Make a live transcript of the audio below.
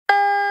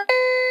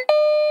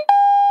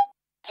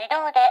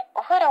動で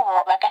お風呂を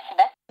沸かし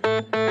ます。お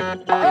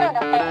風呂の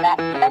線は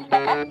来まし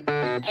たか？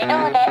自動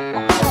で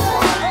お風呂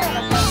の線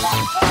は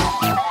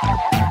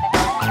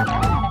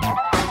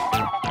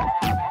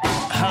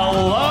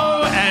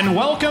Hello and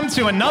welcome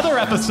to another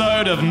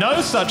episode of No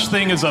Such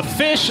Thing as a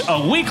Fish,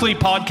 a weekly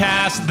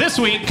podcast. This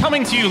week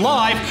coming to you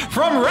live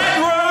from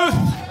Redruth.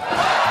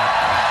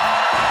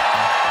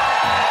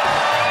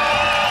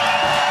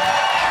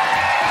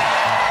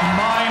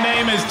 My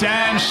name is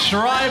Dan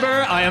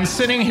Schreiber. I am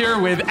sitting here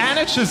with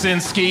Anna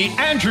Chazinski,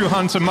 Andrew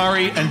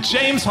Hunter-Murray, and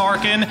James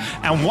Harkin.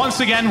 And once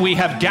again, we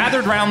have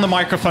gathered round the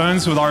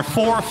microphones with our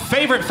 4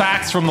 favorite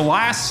facts from the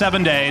last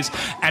 7 days.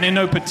 And in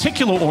no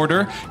particular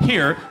order,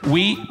 here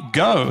we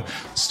go.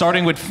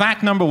 Starting with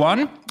fact number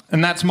 1,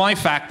 and that's my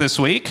fact this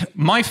week.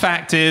 My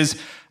fact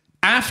is,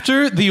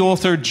 after the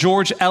author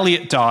George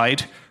Eliot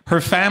died,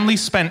 her family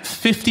spent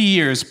 50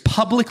 years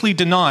publicly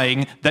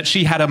denying that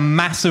she had a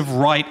massive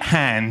right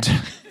hand.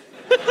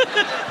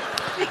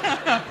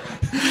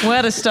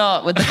 Where to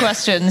start with the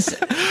questions?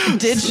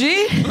 Did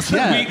she?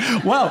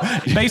 Yeah.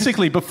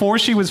 Basically, before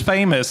she was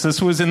famous,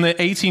 this was in the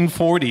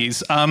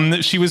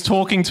 1840s, she was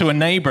talking to a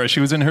neighbor. She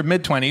was in her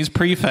mid-20s,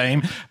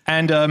 pre-fame,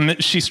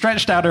 and she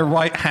stretched out her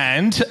right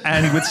hand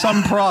and with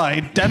some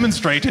pride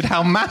demonstrated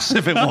how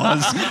massive it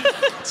was.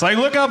 It's like,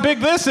 look how big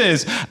this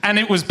is. And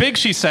it was big,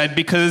 she said,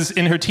 because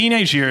in her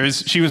teenage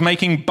years, she was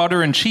making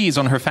butter and cheese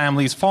on her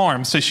family's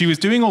farm. So she was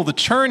doing all the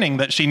churning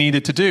that she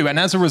needed to do. And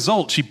as a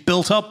result, she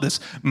built up this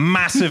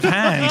massive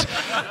hand.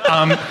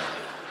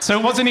 So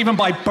it wasn't even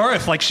by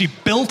birth, like she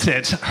built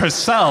it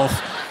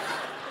herself.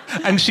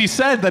 And she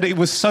said that it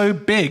was so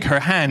big, her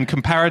hand,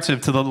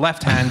 comparative to the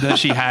left hand that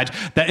she had,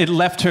 that it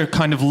left her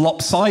kind of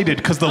lopsided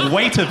because the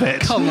weight of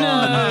it. Come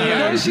on.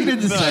 No, she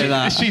didn't say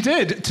that. She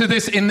did,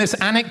 in this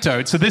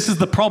anecdote. So this is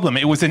the problem.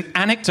 It was an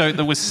anecdote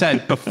that was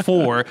said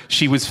before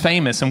she was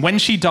famous. And when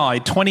she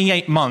died,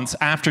 28 months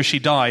after she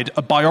died,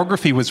 a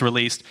biography was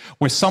released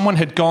where someone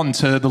had gone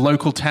to the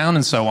local town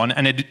and so on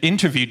and had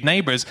interviewed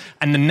neighbors.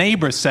 And the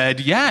neighbors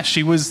said, yeah,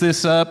 she was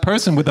this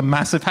person with a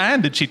massive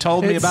hand. And she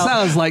told me about... It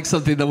sounds like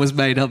something that was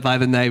made up by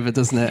the neighbor,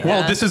 doesn't it?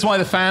 Well, this is why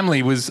the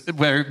family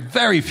were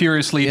very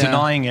furiously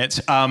denying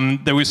it.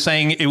 They were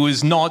saying it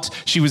was not,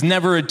 she was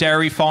never a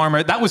dairy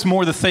farmer. That was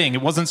more the thing.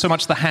 It wasn't so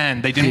much the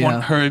hand. They didn't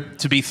want her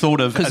to be thought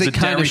of as a dairy farmer. Because it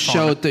kind of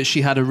showed that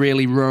she had a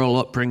really rural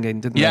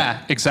upbringing, didn't it?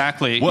 Yeah,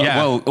 exactly.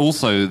 Well,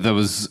 also there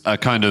was a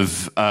kind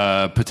of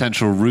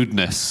potential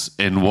rudeness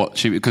in what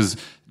she, because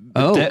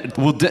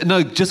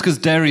just because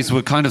dairies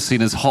were kind of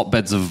seen as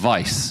hotbeds of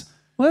vice.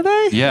 Were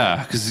they?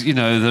 Yeah, because, you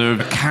know, there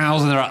are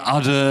cows and there are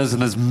udders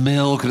and there's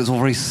milk and it's all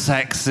very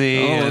sexy.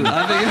 And,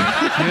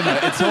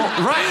 it's all...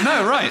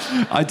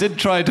 Right. I did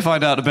try to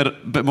find out a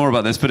bit more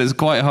about this, but it's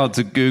quite hard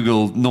to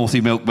Google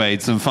naughty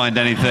milkmaids and find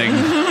anything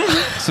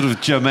sort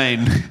of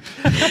germane.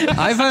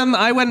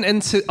 I went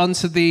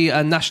onto the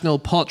National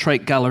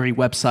Portrait Gallery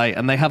website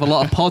and they have a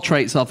lot of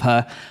portraits of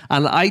her,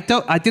 and I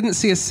didn't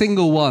see a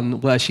single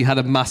one where she had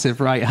a massive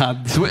right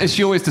hand. So is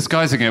she always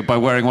disguising it by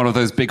wearing one of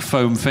those big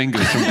foam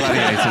fingers from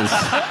Gladiators?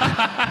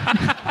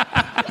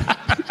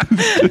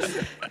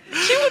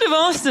 She would have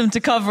asked them to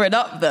cover it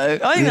up, though.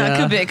 I think that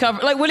could be a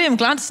cover. Like William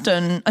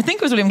Gladstone, I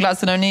think it was William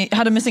Gladstone, only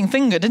had a missing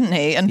finger, didn't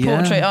he? And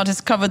portrait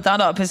artists covered that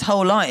up his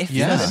whole life.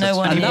 Yeah. So that no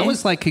one knew. That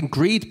was like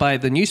agreed by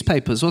the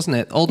newspapers, wasn't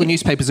it? All the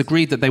newspapers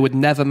agreed that they would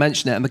never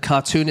mention it, and the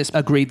cartoonists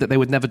agreed that they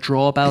would never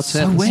draw about it.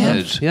 So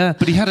weird. Yeah.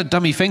 But he had a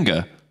dummy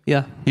finger.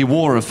 Yeah. He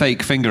wore a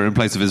fake finger in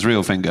place of his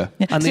real finger.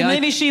 Yeah. And so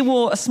maybe she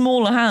wore a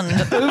smaller hand. No,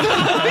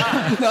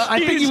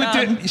 I think you would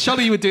do it.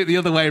 Surely you would do it the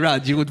other way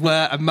around. You would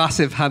wear a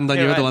massive hand on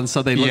your other one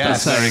so they look the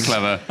same. Very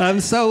clever.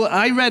 So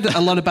I read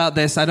a lot about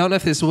this. I don't know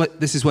if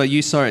this is where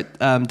you saw it,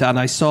 Dan.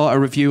 I saw a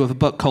review of a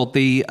book called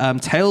The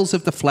Tales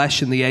of the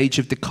Flesh in the Age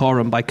of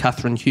Decorum by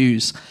Catherine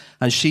Hughes.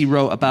 And she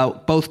wrote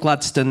about both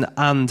Gladstone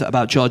and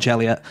about George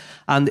Eliot.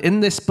 And in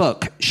this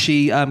book,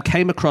 she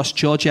came across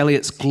George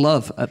Eliot's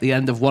glove at the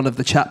end of one of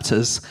the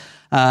chapters.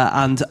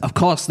 And, of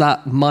course,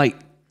 that might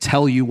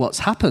tell you what's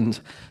happened.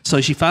 So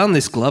she found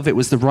this glove. It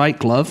was the right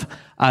glove.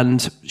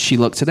 And she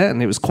looked at it,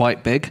 and it was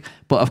quite big.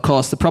 But, of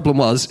course, the problem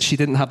was she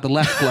didn't have the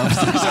left glove.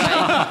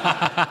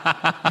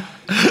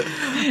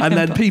 And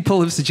then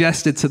people have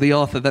suggested to the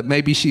author that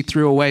maybe she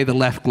threw away the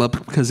left glove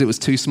because it was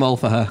too small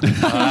for her.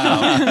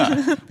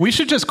 Wow. We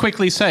should just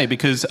quickly say,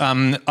 because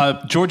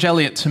George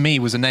Eliot to me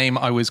was a name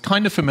I was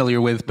kind of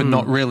familiar with, but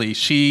not really.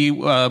 She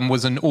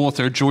was an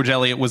author. George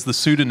Eliot was the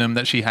pseudonym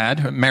that she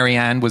had. Mary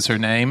Ann was her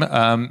name.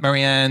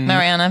 Mary Ann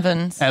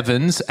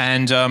Evans.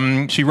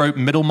 And she wrote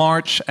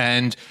Middlemarch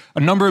and a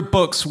number of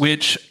books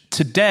which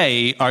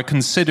today are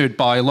considered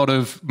by a lot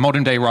of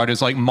modern day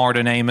writers like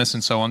Martin Amis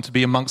and so on to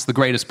be amongst the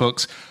greatest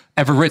books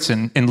ever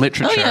written in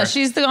literature. Oh yeah,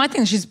 I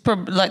think she's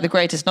probably like the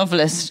greatest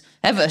novelist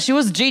ever. She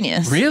was a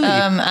genius. Really?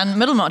 And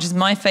Middlemarch is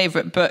my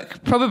favourite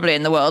book probably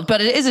in the world.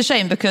 But it is a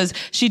shame because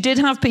she did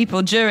have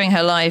people during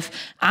her life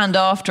and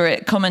after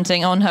it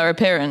commenting on her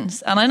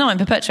appearance. And I know I'm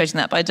perpetuating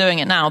that by doing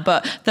it now,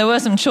 but there were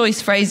some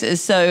choice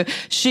phrases. So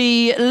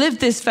she lived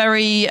this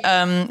very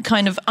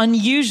kind of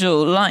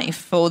unusual life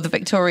for the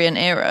Victorian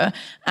era.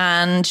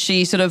 And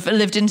she sort of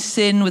lived in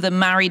sin with a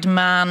married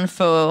man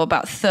for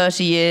about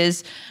 30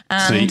 years.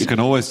 And So you can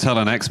always tell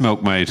an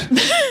ex-milkmaid.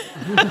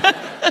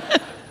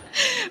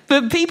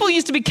 But people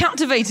used to be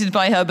captivated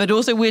by her, but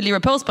also weirdly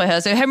repulsed by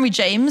her. So Henry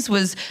James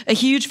was a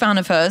huge fan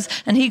of hers,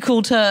 and he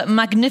called her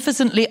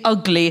magnificently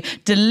ugly,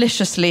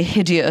 deliciously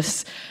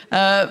hideous.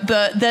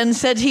 But then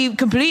said he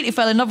completely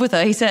fell in love with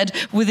her. He said,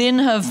 within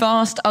her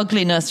vast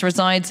ugliness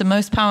resides a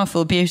most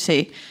powerful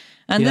beauty.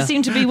 And this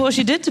seemed to be what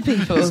she did to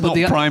people. It's not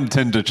prime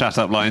Tinder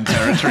chat-up line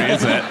territory,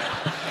 is it?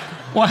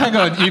 Well, hang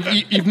on.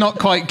 You've not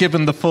quite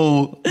given the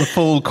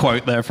full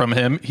quote there from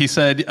him. He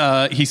said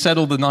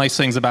all the nice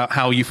things about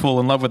how you fall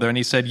in love with her, and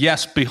he said,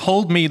 "Yes,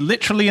 behold me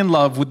literally in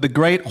love with the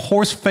great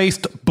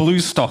horse-faced blue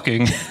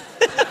stocking."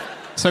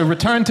 So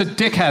return to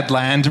dickhead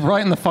land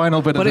right in the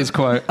final bit of his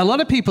quote. A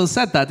lot of people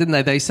said that, didn't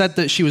they? They said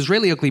that she was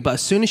really ugly, but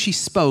as soon as she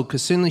spoke,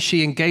 as soon as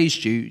she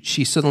engaged you,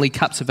 she suddenly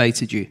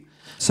captivated you.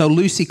 So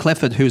Lucy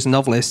Clifford, who's a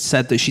novelist,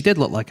 said that she did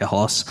look like a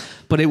horse,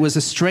 but it was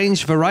a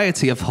strange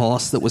variety of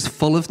horse that was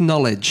full of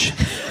knowledge.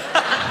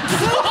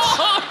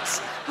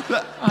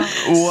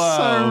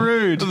 Wow. So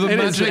rude.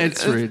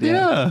 It's rude,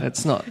 yeah.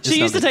 It's not. She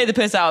used to take the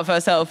piss out of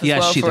herself as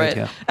well she for did, it.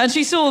 yeah. And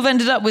she sort of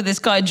ended up with this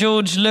guy,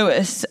 George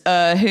Lewis,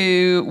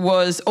 who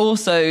was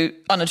also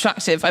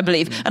unattractive, I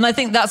believe. And I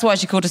think that's why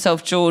she called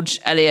herself George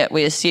Eliot,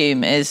 we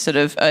assume, is sort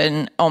of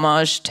an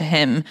homage to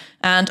him.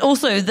 And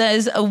also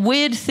there's a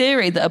weird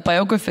theory that a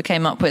biographer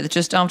came up with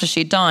just after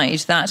she died,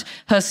 that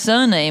her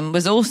surname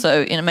was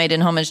also made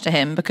in homage to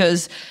him,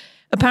 because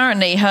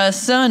apparently her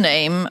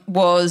surname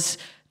was...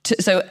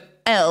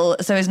 L,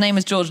 so his name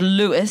is George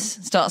Lewis,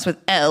 starts with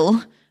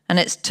L, and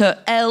it's to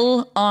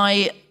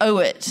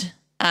L-I-O-it.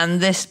 And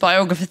this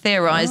biographer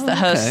theorised that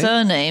her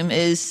surname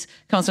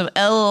comes from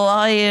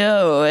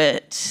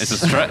L-I-O-it. It's a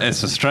stretch,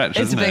 It's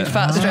isn't a big it?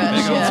 fat stretch,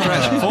 Big old yeah.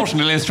 stretch.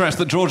 Fortunately, a stretch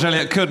that George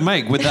Eliot could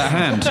make with that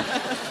hand.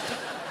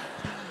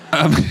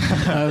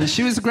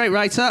 She was a great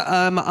writer.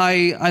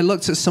 I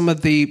looked at some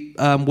of the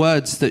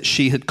words that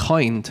she had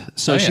coined.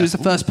 So she was the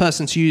first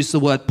person to use the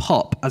word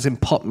pop, as in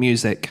pop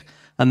music.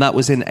 And that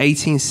was in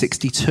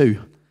 1862.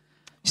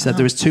 She said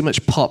there is too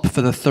much pop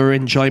for the thorough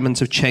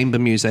enjoyment of chamber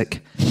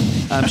music.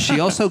 She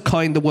also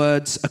coined the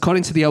words,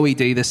 according to the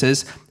OED, this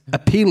is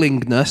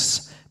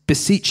appealingness,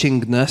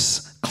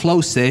 beseechingness,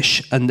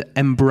 close-ish, and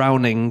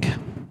embrowning.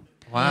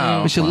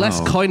 Wow. Which are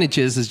less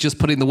coinages as just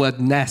putting the word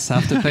ness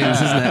after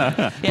things, isn't it?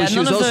 Yeah, but she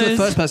was also the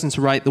first person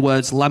to write the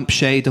words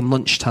lampshade and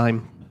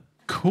lunchtime.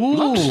 Cool.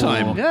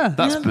 Lunchtime. Yeah.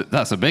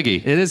 That's a biggie.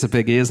 It is a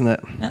biggie, isn't it?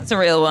 That's a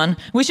real one.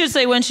 We should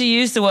say when she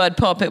used the word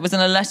pop, it was in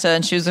a letter,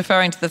 and she was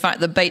referring to the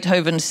fact that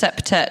Beethoven's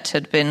septet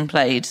had been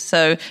played.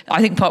 So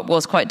I think pop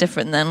was quite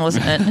different then,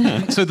 wasn't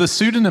it? So the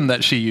pseudonym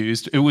that she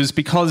used, it was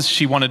because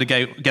she wanted to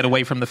get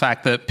away from the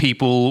fact that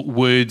people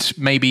would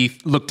maybe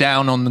look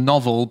down on the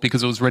novel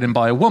because it was written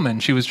by a woman.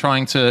 She was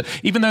trying to,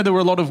 even though there were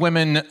a lot of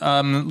women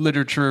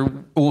literature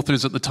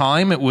authors at the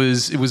time, it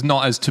was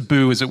not as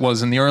taboo as it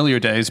was in the earlier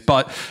days,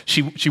 but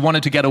she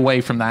wanted to get away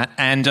from that.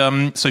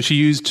 And so she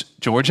used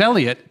George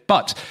Eliot.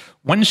 But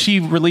when she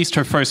released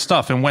her first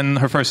stuff, and when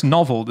her first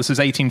novel, this is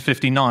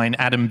 1859,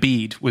 Adam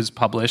Bede, was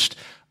published,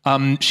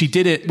 she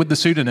did it with the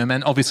pseudonym,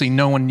 and obviously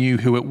no one knew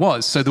who it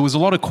was. So there was a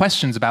lot of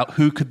questions about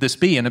who could this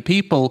be. And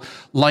people,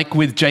 like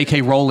with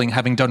J.K. Rowling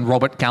having done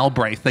Robert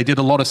Galbraith, they did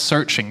a lot of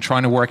searching,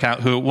 trying to work out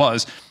who it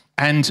was.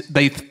 And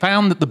they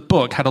found that the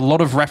book had a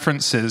lot of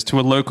references to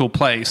a local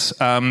place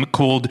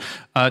called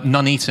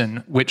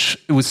Nuneaton, which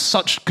was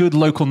such good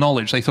local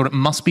knowledge. They thought it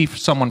must be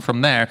someone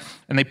from there.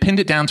 And they pinned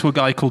it down to a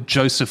guy called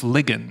Joseph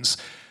Liggins,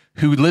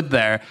 who lived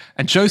there.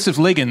 And Joseph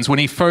Liggins, when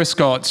he first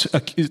got,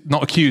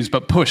 not accused,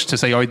 but pushed to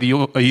say, are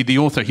you the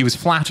author? He was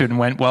flattered and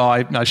went, well,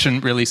 I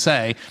shouldn't really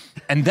say.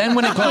 And then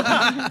when it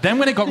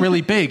got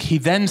really big, he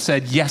then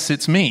said, yes,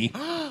 it's me.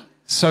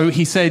 So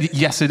he said,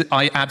 yes,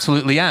 I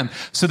absolutely am.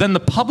 So then the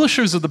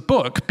publishers of the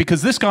book,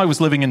 because this guy was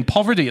living in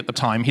poverty at the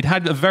time, he'd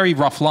had a very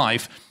rough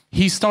life,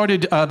 he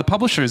started, the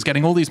publishers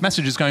getting all these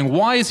messages going,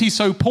 why is he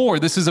so poor?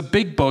 This is a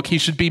big book. He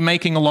should be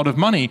making a lot of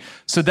money.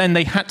 So then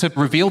they had to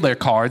reveal their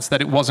cards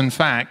that it was, in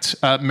fact,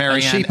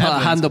 Mary Ann She put her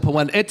hand up and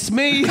went, it's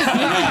me!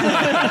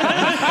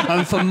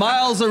 And for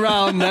miles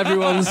around,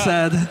 everyone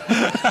said...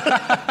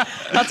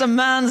 That's a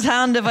man's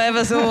hand if I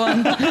ever saw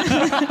one.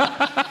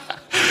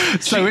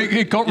 So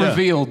it got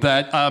revealed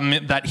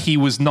that he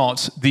was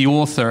not the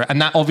author,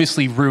 and that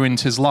obviously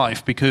ruined his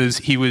life because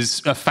he was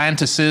a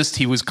fantasist.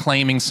 He was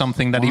claiming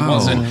something that he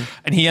wasn't,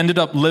 and he ended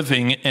up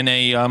living in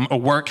a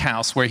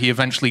workhouse where he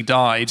eventually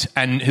died,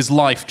 and his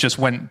life just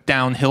went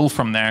downhill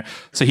from there.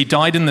 So he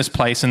died in this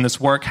place, in this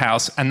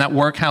workhouse, and that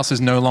workhouse is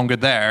no longer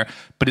there,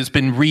 but it's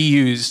been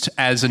reused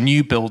as a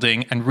new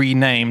building and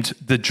renamed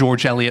the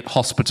George Eliot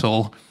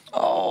Hospital.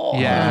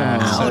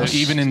 Yeah, so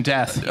even in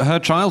death. Her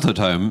childhood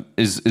home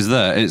is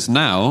there. It's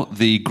now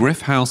the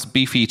Griff House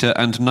Beefeater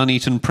and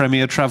Nuneaton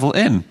Premier Travel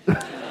Inn.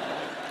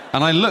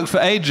 And I looked for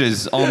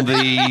ages on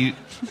the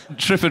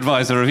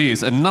TripAdvisor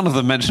reviews, and none of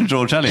them mentioned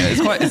George Eliot.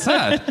 It's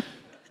sad.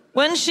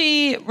 When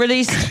she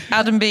released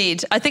Adam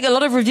Bede, I think a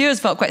lot of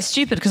reviewers felt quite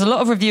stupid because a lot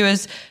of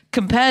reviewers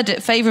compared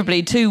it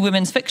favourably to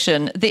women's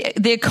fiction.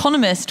 The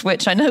Economist,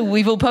 which I know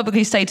we've all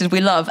publicly stated we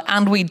love,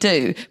 and we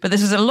do, but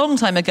this was a long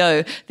time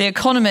ago, The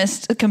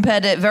Economist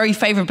compared it very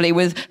favourably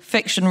with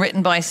fiction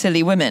written by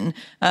silly women.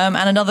 And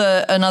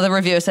another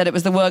reviewer said it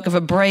was the work of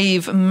a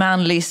brave,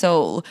 manly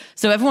soul.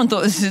 So everyone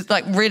thought this is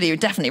like really,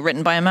 definitely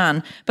written by a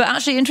man. But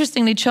actually,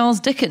 interestingly, Charles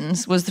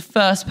Dickens was the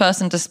first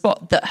person to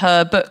spot that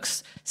her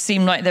books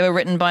seemed like they were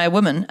written by a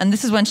woman. And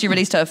this is when she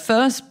released her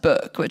first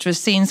book, which was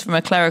Scenes from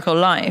a Clerical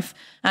Life.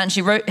 And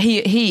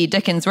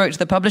Dickens wrote to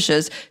the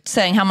publishers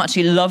saying how much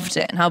he loved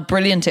it and how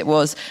brilliant it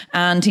was.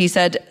 And he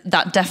said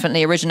that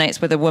definitely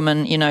originates with a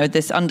woman, you know,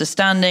 this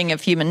understanding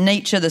of human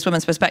nature, this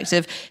woman's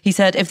perspective. He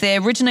said, if they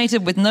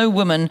originated with no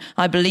woman,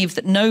 I believe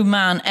that no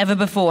man ever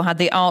before had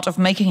the art of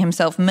making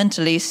himself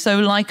mentally so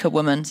like a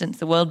woman since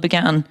the world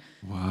began.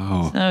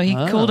 Wow. So he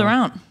called her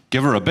out.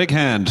 Give her a big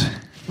hand.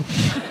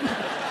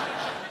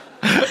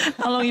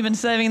 How long have you been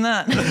saving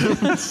that?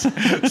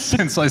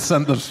 Since I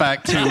sent the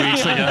fact 2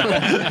 weeks ago.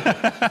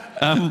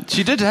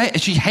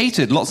 She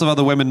hated lots of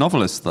other women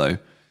novelists, though.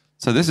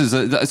 So this is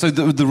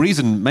the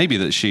reason maybe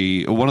that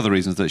or one of the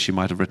reasons that she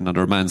might have written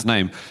under a man's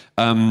name.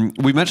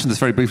 We mentioned this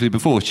very briefly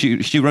before.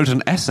 She wrote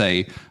an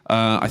essay,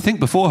 I think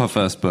before her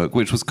first book,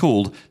 which was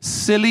called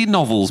 "Silly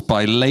Novels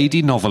by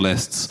Lady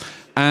Novelists."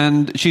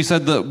 And she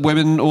said that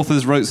women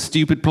authors wrote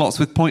stupid plots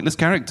with pointless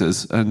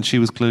characters, and she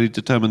was clearly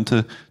determined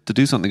to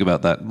do something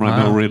about that,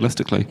 right? More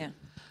realistically. Yeah.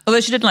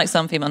 Although she didn't like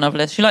some female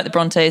novelists. She liked the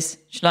Brontes.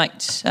 She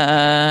liked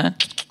other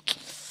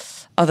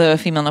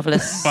female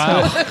novelists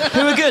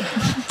who were good.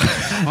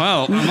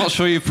 Well, I'm not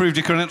sure you've proved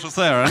your credentials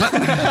there,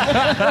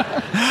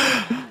 Anna.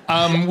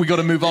 We got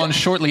to move on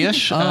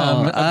shortly-ish.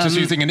 I'm just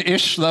using an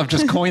ish that I've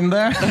just coined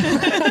there.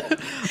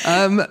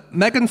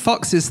 Megan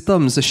Fox's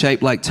thumbs are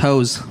shaped like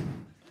toes.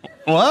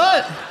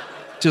 What?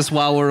 Just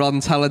while we're on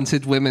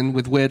talented women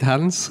with weird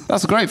hands.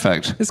 That's a great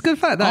fact. It's a good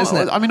fact, isn't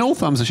it? I mean, all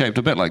thumbs are shaped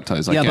a bit like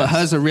toes, I guess. Yeah, but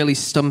hers are really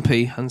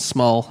stumpy and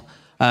small.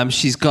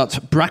 She's got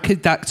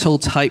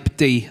brachydactyl type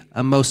D,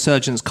 and most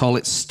surgeons call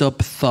it stub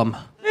thumb.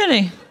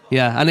 Really?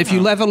 Yeah, and if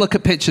you ever look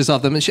at pictures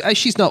of them, and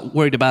she's not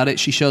worried about it,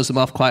 she shows them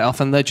off quite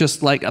often, they're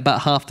just like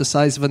about half the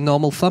size of a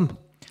normal thumb.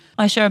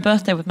 I share a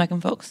birthday with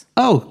Megan Fox.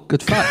 Oh,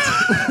 good fact.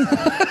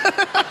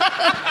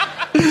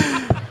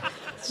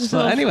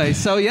 So anyway,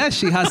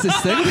 she has this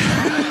thing.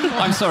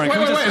 I'm sorry.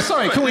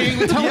 Sorry, can we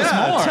tell us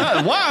more?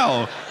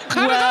 Wow.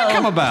 How did that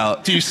come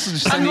about? Do you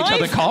send each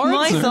other cards?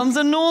 My thumbs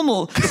are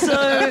normal.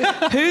 So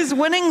who's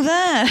winning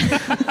there?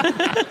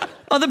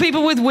 Other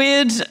people with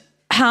weird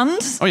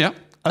hands? Oh, yeah.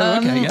 Oh,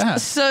 okay, yeah.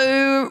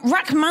 So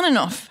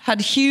Rachmaninoff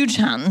had huge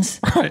hands.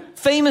 Right.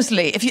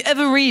 Famously, if you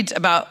ever read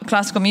about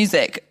classical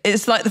music,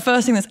 it's like the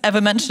first thing that's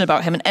ever mentioned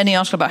about him in any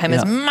article about him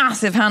is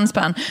massive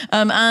handspan.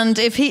 And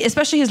if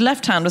especially his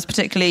left hand was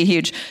particularly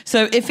huge.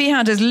 So if he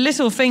had his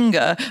little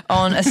finger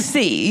on a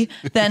C,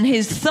 then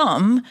his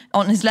thumb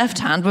on his left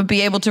hand would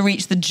be able to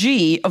reach the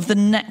G of the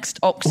next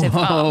octave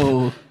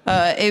up.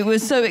 It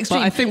was so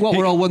extreme. But I think what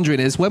we're all wondering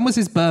is, when was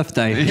his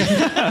birthday?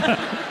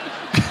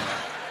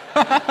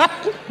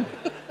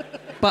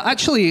 But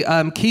actually,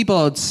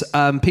 keyboards,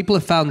 people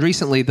have found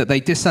recently that they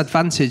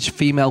disadvantage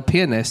female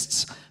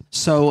pianists.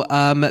 So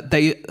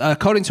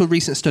according to a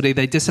recent study,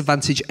 they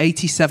disadvantage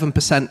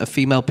 87% of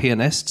female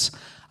pianists.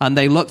 And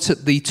they looked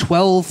at the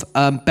 12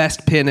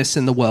 best pianists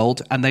in the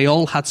world, and they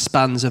all had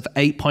spans of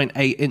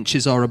 8.8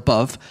 inches or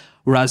above,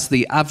 whereas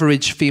the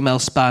average female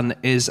span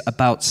is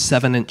about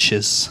 7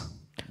 inches.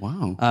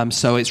 Wow.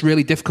 So it's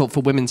really difficult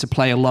for women to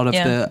play a lot of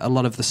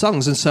the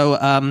songs. And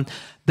so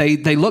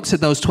they looked at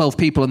those 12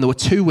 people, and there were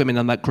 2 women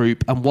in that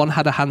group, and one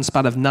had a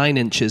handspan of 9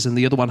 inches and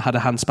the other one had a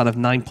handspan of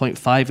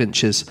 9.5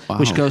 inches,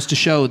 which goes to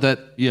show that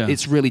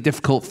it's really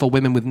difficult for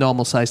women with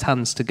normal-sized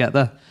hands to get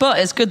there. But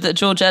it's good that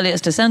George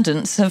Eliot's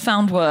descendants have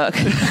found work.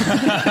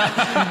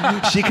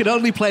 She could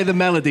only play the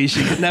melody.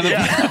 She could never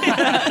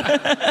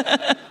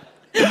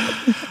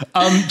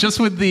Just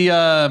with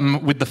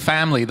the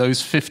family,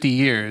 those 50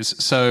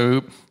 years.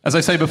 So, as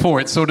I say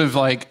before, it's sort of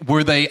like,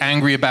 were they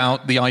angry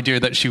about the idea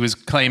that she was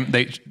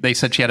they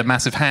said she had a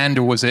massive hand,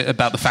 or was it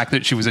about the fact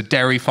that she was a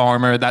dairy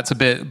farmer? That's a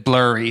bit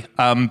blurry.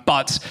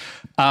 But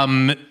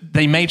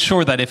they made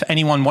sure that if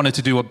anyone wanted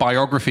to do a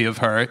biography of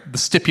her, the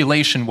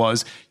stipulation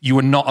was you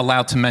were not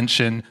allowed to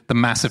mention the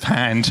massive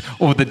hand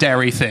or the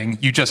dairy thing.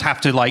 You just have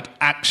to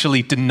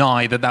actually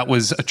deny that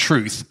was a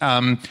truth.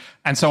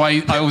 And so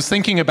I was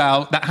thinking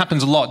about, that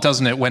happens a lot,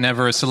 doesn't it,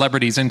 whenever a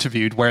celebrity is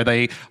interviewed, where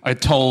they are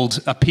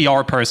told, a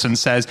PR person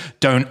says,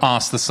 don't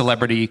ask the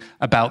celebrity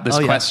about this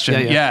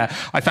question. Yeah.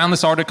 I found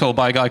this article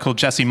by a guy called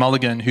Jesse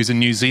Mulligan, who's in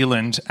New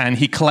Zealand, and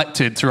he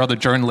collected, through other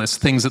journalists,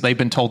 things that they've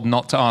been told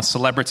not to ask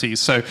celebrities.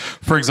 So,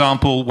 for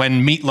example,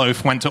 when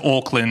Meatloaf went to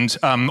Auckland,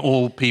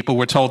 all people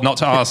were told not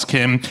to ask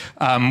him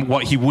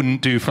what he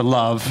wouldn't do for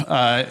love,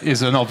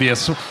 is an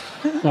obvious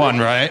one,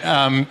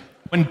 right?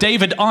 When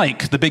David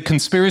Icke, the big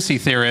conspiracy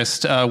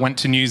theorist, went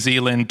to New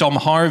Zealand, Dom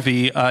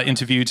Harvey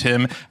interviewed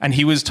him, and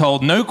he was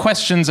told no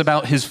questions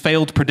about his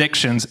failed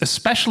predictions,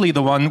 especially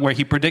the one where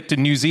he predicted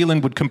New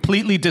Zealand would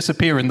completely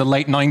disappear in the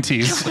late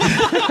 90s.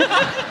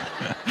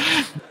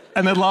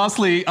 And then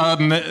lastly,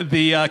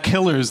 the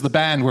Killers, the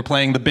band, were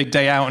playing the big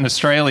day out in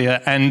Australia,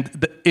 and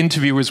the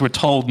interviewers were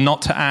told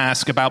not to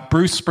ask about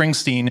Bruce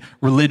Springsteen,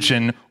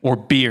 religion, or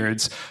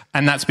beards.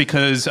 And that's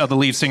because the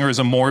lead singer is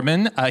a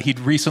Mormon.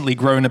 He'd recently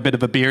grown a bit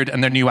of a beard,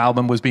 and their new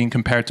album was being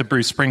compared to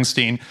Bruce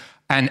Springsteen.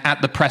 And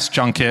at the press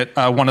junket,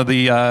 one of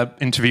the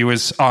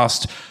interviewers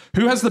asked,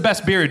 who has the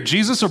best beard,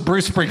 Jesus or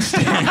Bruce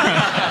Springsteen?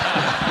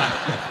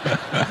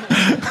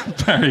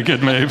 Very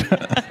good move.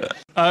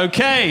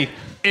 Okay.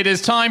 It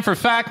is time for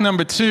fact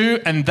number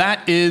 2, and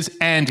that is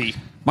Andy.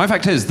 My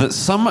fact is that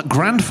some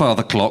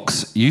grandfather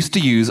clocks used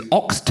to use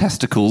ox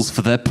testicles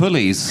for their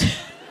pulleys.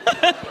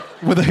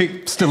 Were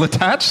they still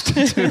attached to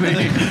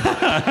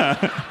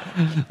the...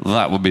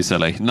 That would be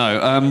silly.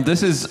 No,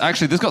 this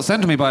got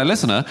sent to me by a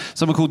listener,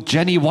 someone called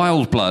Jenny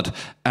Wildblood,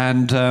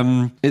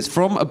 and it's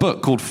from a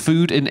book called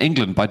Food in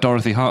England by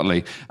Dorothy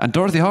Hartley. And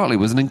Dorothy Hartley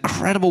was an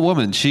incredible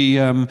woman. She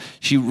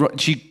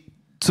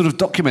sort of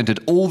documented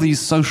all these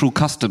social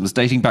customs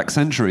dating back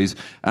centuries,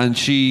 and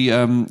she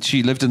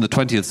lived in the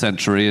 20th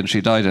century and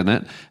she died in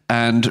it,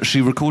 and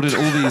she recorded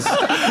all these...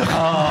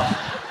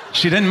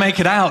 She didn't make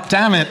it out,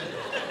 damn it.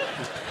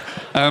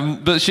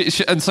 But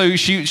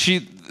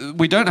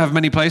we don't have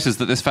many places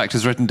that this fact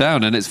is written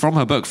down, and it's from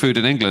her book Food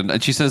in England,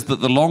 and she says that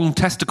the long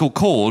testicle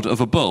cord of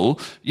a bull,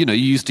 you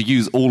used to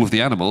use all of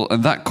the animal,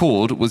 and that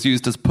cord was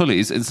used as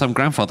pulleys in some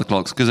grandfather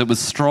clocks because it was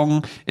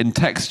strong in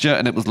texture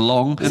and it was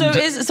long.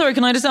 Sorry,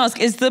 can I just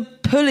ask, is the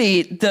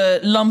pulley the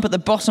lump at the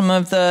bottom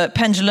of the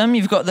pendulum?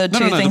 You've got the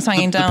two things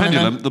hanging down. The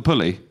pendulum, the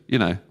pulley,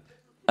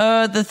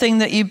 The thing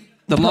that you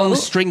The pull? long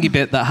stringy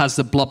bit that has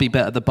the blobby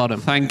bit at the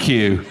bottom. Thank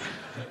you.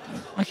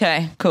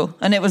 Okay, cool.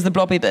 And it was the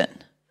blobby bit?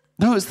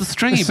 No, it's the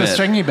stringy bit. It's the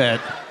stringy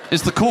bit.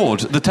 It's the cord,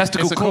 the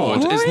testicle It's the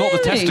cord. cord. It's not the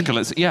Really? testicle.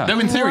 It's No,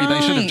 in theory,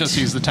 they should have Right. just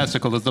used the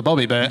testicle as the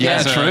bobby bit.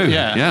 Yeah, So, true.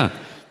 Yeah.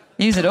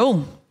 Use it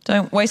all.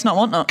 Don't waste not,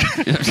 want not.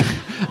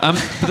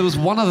 But there was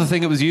one other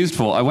thing it was used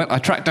for. I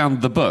tracked down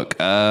the book,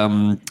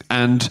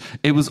 and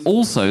it was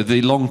also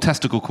the long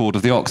testicle cord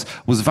of the ox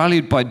was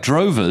valued by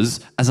drovers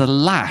as a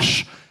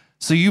lash.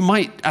 So you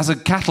might, as a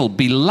cattle,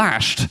 be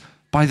lashed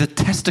by the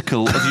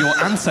testicle of your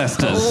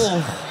ancestors.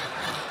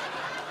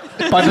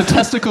 By the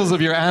testicles of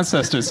your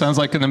ancestors sounds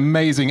like an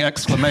amazing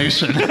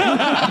exclamation.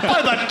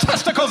 By the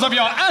testicles of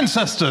your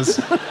ancestors!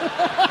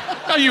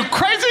 Are you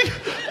crazy?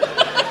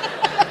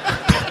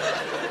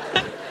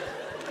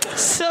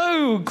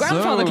 So,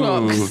 grandfather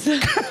clocks.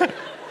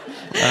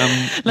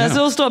 Let's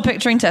all start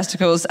picturing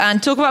testicles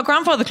and talk about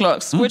grandfather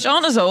clocks, which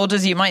aren't as old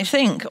as you might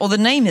think, or the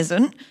name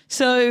isn't.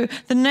 So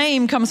the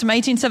name comes from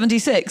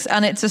 1876,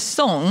 and it's a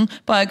song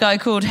by a guy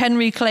called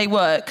Henry Clay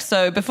Work.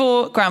 So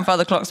before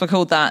grandfather clocks were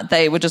called that,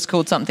 they were just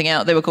called something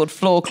else. They were called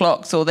floor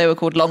clocks, or they were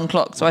called long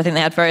clocks, or I think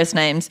they had various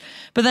names.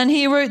 But then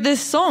he wrote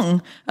this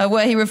song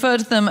where he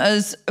referred to them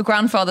as a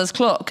grandfather's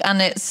clock,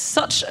 and it's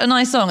such a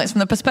nice song. It's from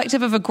the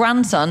perspective of a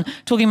grandson,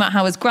 talking about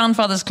how his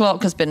grandfather's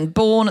clock has been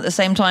born at the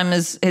same time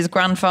as his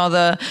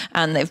grandfather,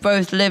 and they've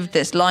both lived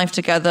this life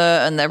together,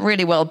 and they're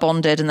really well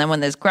bonded. And then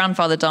when his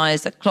grandfather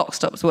dies, the clock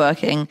stops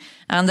working,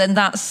 and then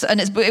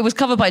it was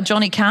covered by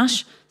Johnny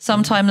Cash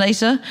sometime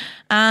later,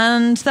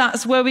 and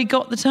that's where we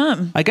got the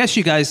term. I guess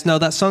you guys know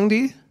that song, do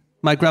you?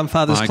 My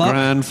Grandfather's My Clock?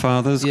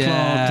 grandfather's clock.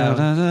 Da,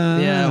 da, da.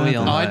 Yeah, we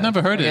all know I'd it.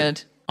 never heard it.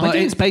 Good. But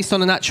it's based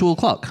on an actual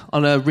clock,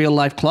 on a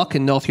real-life clock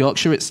in North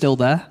Yorkshire. It's still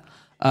there.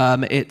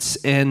 It's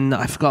in,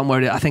 I've forgotten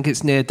where it is. I think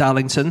it's near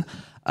Darlington.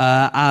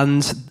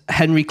 And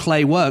Henry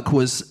Clay Work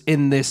was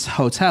in this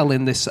hotel,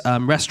 in this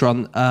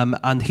restaurant,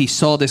 and he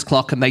saw this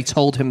clock, and they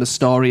told him the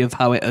story of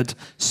how it had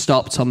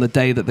stopped on the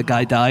day that the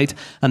guy died,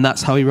 and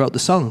that's how he wrote the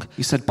song.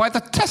 He said, by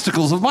the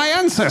testicles of my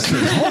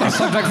ancestors. What a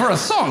subject for a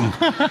song.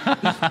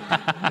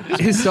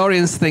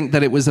 Historians think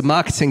that it was a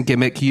marketing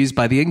gimmick used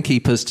by the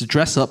innkeepers to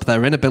dress up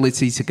their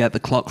inability to get the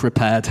clock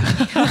repaired.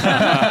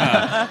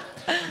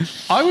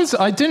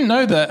 I didn't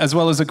know that as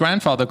well as a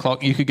grandfather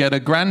clock, you could get a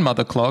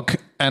grandmother clock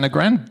and a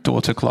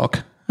granddaughter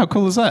clock. How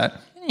cool is that?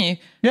 Didn't you?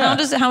 Yeah.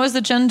 How is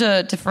the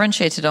gender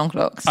differentiated on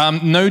clocks?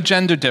 No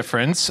gender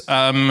difference,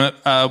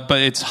 but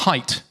it's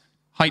height.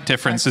 Height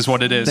difference is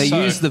what it is. They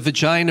use the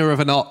vagina of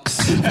an ox.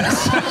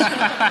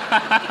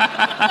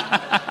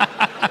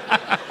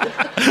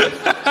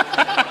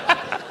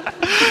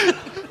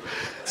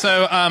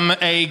 So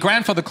a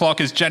grandfather clock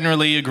is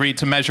generally agreed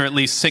to measure at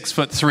least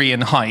 6'3"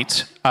 in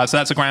height. So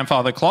that's a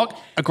grandfather clock.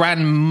 A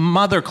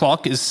grandmother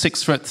clock is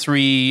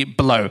 6'3"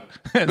 below.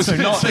 So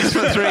not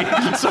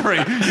 6'3". Sorry,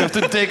 you have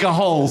to dig a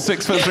hole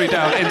 6'3"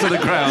 down into the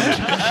ground.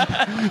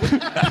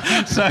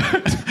 So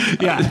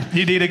yeah,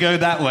 you need to go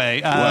that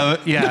way.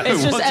 Yeah,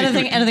 It's just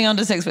anything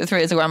under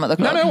 6'3" is a grandmother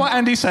clock. No, what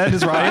Andy said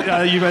is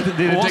right. You need to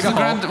dig a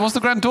hole. What's the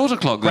granddaughter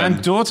clock then?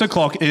 Granddaughter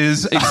clock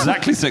is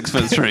Exactly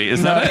 6'3".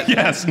 Is that it?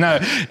 Yes, no.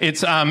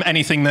 It's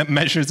anything that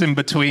measures in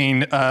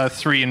between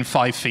 3 and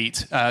 5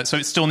 feet. So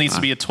it still needs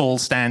to be a tall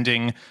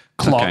standing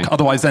clock. Okay.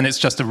 Otherwise, then it's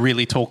just a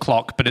really tall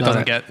clock, but it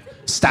doesn't get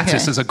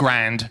status as a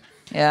grand.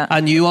 Yeah.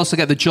 And you also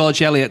get the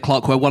George Eliot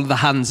clock where one of the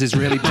hands is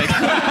really big.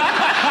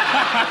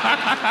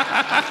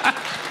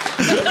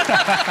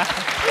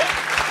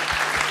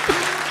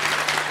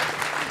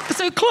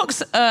 So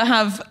clocks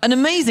have an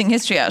amazing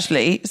history,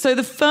 actually. So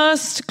the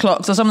first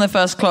clocks, or some of the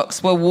first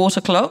clocks, were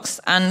water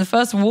clocks. And the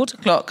first water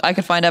clock I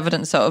could find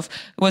evidence of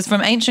was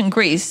from ancient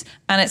Greece.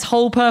 And its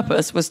whole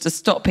purpose was to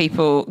stop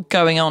people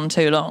going on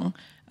too long.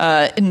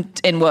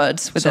 In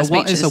words with their So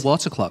speeches. what is a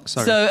water clock?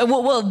 Sorry. So,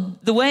 well,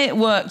 the way it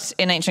worked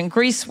in ancient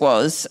Greece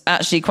was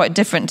actually quite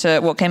different to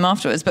what came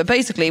afterwards. But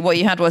basically, what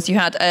you had was you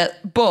had a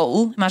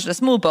bowl, imagine a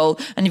small bowl,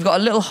 and you've got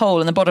a little hole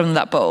in the bottom of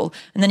that bowl.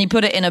 And then you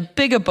put it in a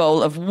bigger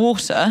bowl of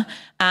water,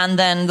 and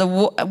then the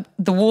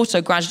water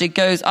gradually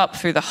goes up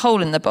through the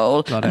hole in the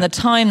bowl. And the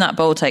time that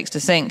bowl takes to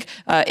sink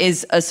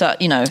is a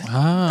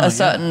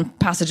certain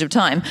passage of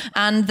time.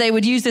 And they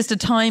would use this to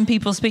time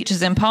people's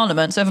speeches in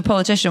Parliament. So if a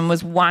politician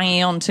was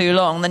wanging on too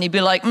long, then you'd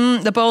be like,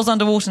 the bowl's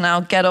underwater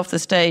now, get off the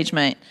stage,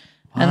 mate.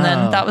 And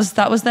then that was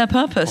their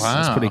purpose. Wow.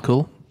 That's pretty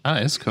cool.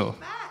 That is cool.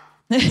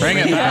 Bring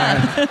it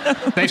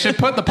back. They should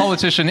put the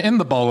politician in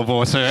the bowl of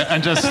water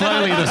and just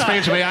slowly the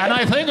speech will be, and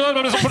I think I'm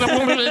going to put a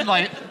woman in,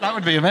 like, that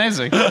would be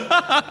amazing.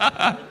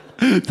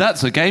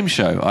 That's a game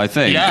show, I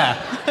think. Yeah.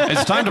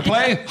 It's time to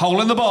play Hole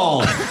in the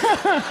Ball.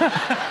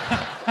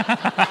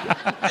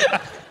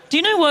 Do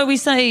you know why we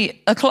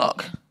say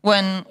o'clock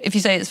if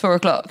you say it's 4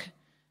 o'clock?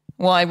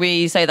 Why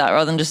we say that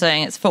rather than just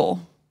saying it's 4?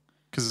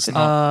 Because it's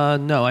not.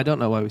 No, I don't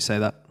know why we say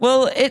that.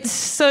 Well,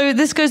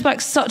 this goes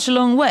back such a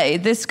long way.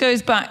 This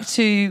goes back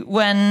to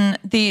when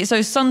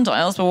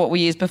sundials were what we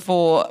used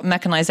before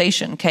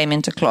mechanization came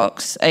into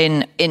clocks.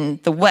 In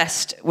the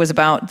West was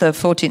about the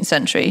 14th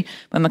century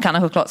when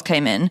mechanical clocks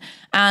came in.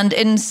 And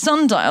in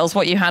sundials,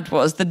 what you had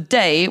was the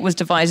day was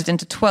divided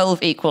into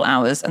 12 equal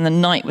hours and the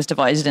night was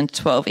divided into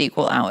 12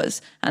 equal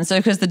hours. And so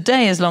because the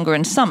day is longer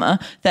in summer,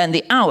 then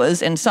the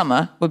hours in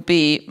summer would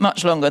be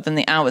much longer than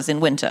the hours in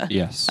winter.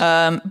 Yes.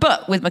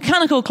 But with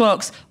mechanical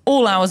clocks,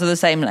 all hours are the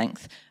same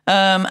length.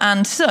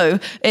 And so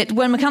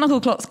when mechanical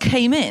clocks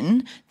came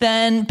in,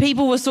 then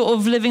people were sort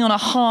of living on a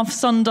half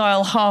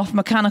sundial, half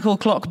mechanical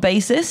clock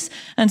basis.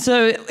 And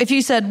so if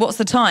you said, what's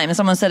the time? And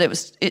someone said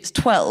it's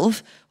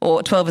 12,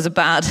 or 12 is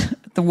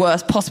the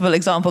worst possible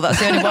example. That's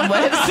the only one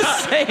where it's the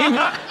same.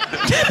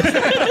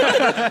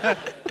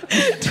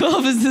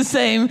 12 is the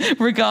same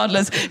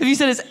regardless. If you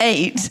said it's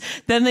 8,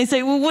 then they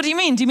say, well, what do you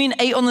mean? Do you mean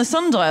 8 on the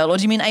sundial or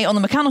do you mean 8 on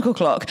the mechanical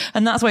clock?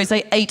 And that's why you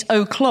say 8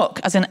 o'clock,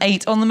 as in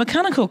 8 on the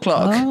mechanical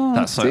clock.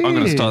 That's so. I'm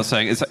going to start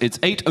saying it's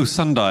 8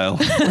 sundial.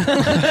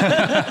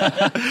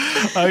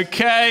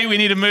 Okay, we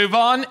need to move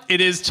on. It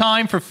is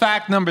time for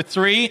fact number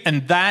 3,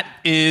 and that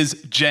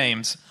is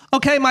James.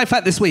 Okay, my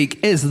fact this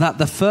week is that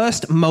the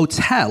first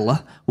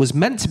motel was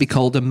meant to be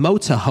called a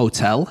motor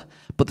hotel,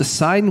 but the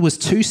sign was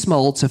too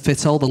small to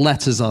fit all the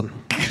letters on.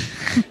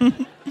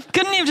 Couldn't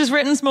you have just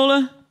written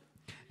smaller?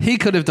 He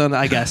could have done it,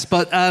 I guess,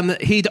 but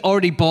he'd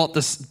already bought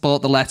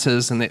the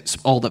letters, and it's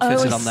all that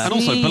fitted on there. And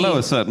also, below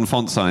a certain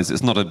font size,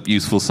 it's not a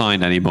useful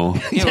sign anymore.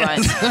 You're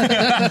right.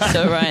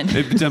 So right.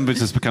 It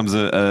just becomes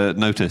a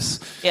notice.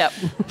 Yep.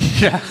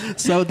 Yeah.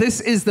 So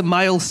this is the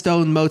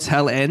Milestone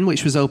Motel Inn,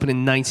 which was opened in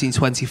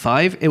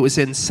 1925. It was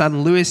in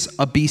San Luis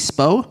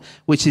Obispo,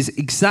 which is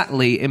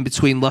exactly in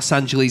between Los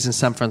Angeles and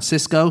San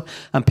Francisco.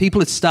 And people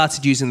had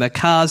started using their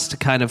cars to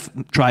kind of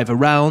drive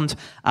around,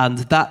 and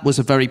that was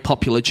a very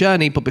popular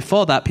journey. But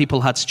before that,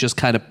 people had to just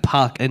kind of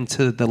park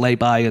into the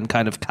lay-by and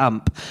kind of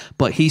camp.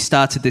 But he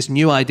started this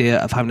new idea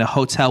of having a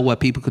hotel where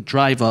people could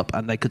drive up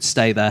and they could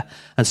stay there.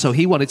 And so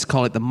he wanted to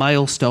call it the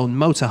Milestone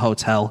Motor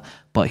Hotel,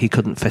 but he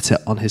couldn't fit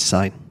it on his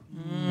sign.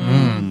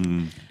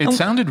 It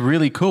sounded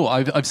really cool.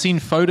 I've seen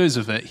photos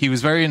of it. He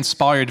was very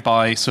inspired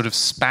by sort of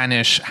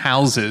Spanish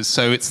houses.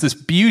 So it's this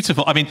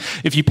beautiful... I mean,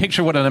 if you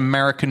picture what an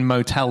American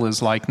motel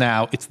is like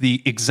now, it's the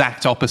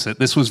exact opposite.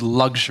 This was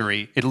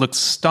luxury. It looked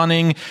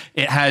stunning.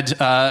 It had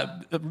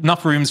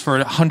enough rooms for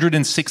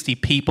 160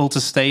 people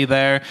to stay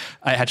there.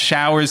 It had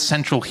showers,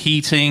 central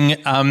heating.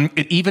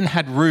 It even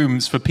had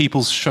rooms for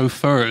people's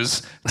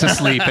chauffeurs to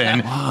sleep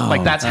in.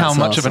 Like, that's how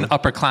much awesome. of an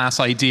upper-class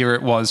idea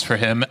it was for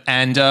him.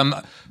 And...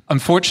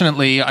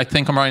 unfortunately, I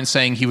think I'm right in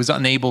saying he was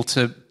unable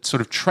to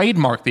sort of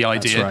trademark the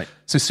idea. That's right.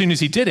 So as soon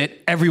as he did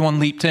it, everyone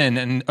leaped in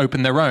and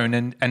opened their own,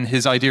 and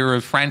his idea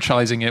of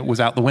franchising it was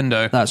out the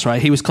window. That's right.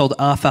 He was called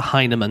Arthur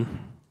Heinemann.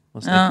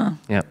 Wasn't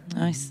he? Yeah.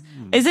 Nice.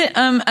 Is it?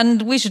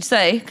 And we should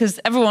say, because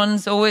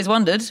everyone's always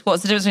wondered,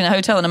 what's the difference between a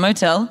hotel and a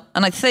motel?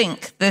 And I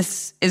think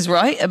this is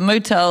right. A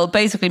motel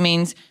basically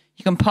means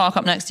you can park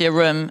up next to your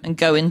room and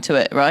go into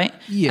it, right?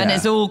 Yeah. And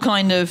it's all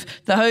kind of,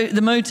 the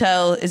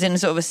motel is in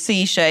sort of a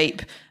C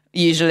shape,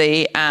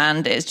 usually,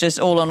 and it's just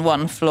all on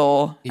one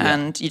floor,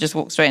 and you just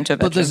walk straight into a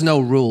bedroom. But there's no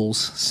rules,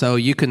 so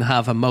you can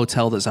have a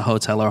motel that's a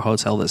hotel or a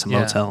hotel that's a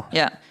motel.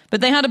 Yeah.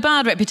 But they had a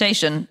bad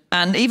reputation,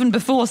 and even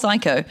before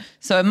Psycho.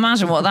 So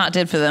imagine what that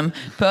did for them.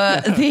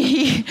 But from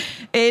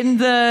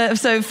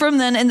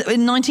then, in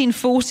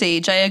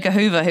 1940, J. Edgar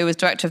Hoover, who was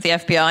director of the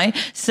FBI,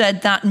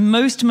 said that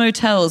most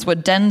motels were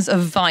dens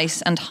of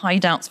vice and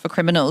hideouts for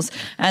criminals.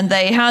 And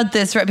they had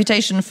this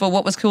reputation for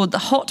what was called the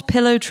hot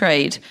pillow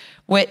trade,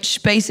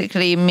 which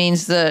basically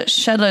means that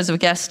shed loads of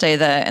guests stay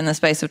there in the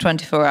space of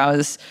 24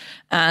 hours,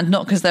 and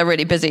not because they're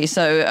really busy.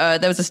 So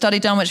there was a study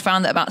done which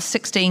found that about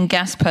 16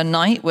 guests per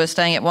night were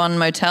staying at one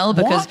motel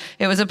because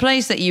it was a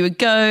place that you would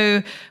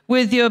go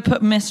with your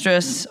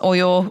mistress or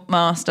your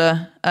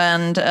master,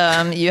 and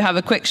you have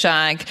a quick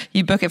shag,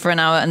 you book it for an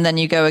hour, and then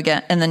you go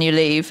again, and then you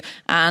leave.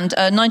 And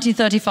a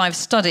 1935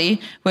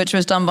 study, which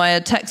was done by a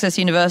Texas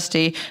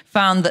university,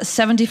 found that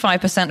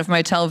 75% of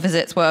motel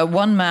visits were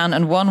one man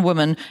and one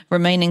woman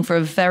remaining for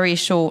a very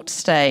short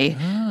stay.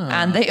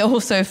 And they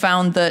also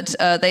found that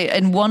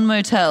in one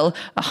motel,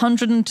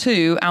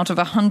 102 out of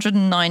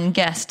 109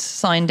 guests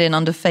signed in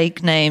under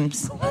fake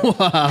names.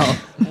 Wow.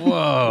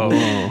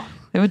 Whoa.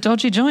 They were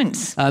dodgy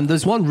joints.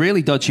 There's one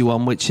really dodgy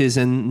one, which is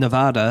in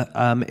Nevada.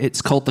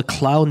 It's called the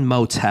Clown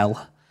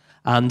Motel.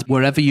 And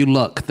wherever you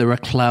look, there are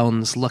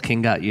clowns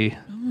looking at you.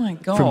 Oh my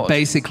God. From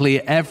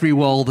basically every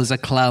wall, there's a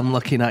clown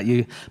looking at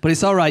you. But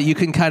it's all right. You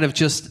can kind of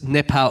just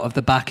nip out of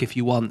the back if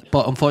you want.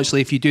 But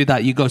unfortunately, if you do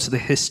that, you go to the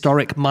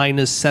historic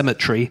miners'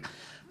 cemetery,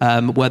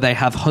 where they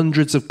have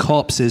hundreds of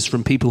corpses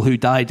from people who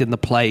died in the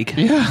plague.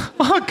 Yeah.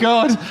 Oh,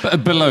 God.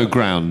 Below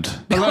ground.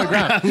 Below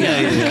ground.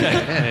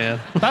 Yeah.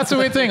 That's a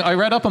weird thing. I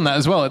read up on that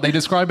as well. They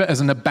describe it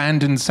as an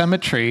abandoned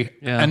cemetery.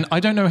 Yeah. And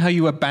I don't know how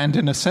you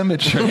abandon a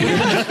cemetery.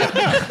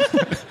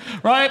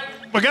 Right,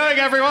 we're going,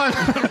 everyone.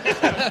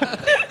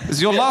 This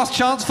is your last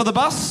chance for the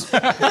bus?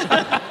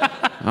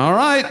 All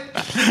right.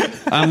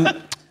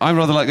 I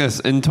rather like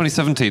this. In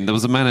 2017, there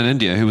was a man in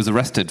India who was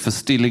arrested for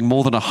stealing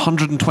more than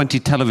 120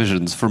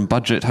 televisions from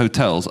budget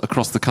hotels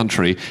across the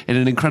country in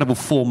an incredible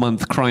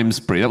 4-month crime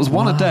spree. That was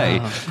one a day.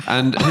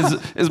 And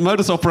his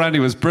modus operandi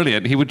was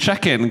brilliant. He would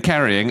check in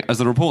carrying, as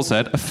the report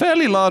said, a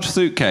fairly large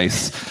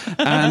suitcase.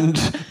 And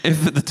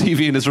if the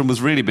TV in his room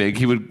was really big,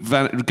 he would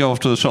go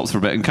off to the shops for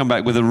a bit and come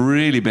back with a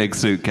really big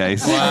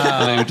suitcase. Wow.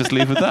 And they would just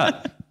leave with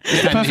that.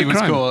 It's the And he perfect was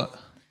crime. caught.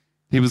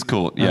 He was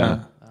caught,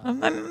 yeah.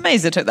 I'm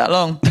amazed it took that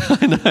long.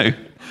 I know.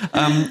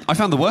 I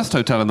found the worst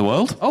hotel in the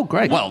world. Oh,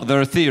 great. Well,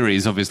 there are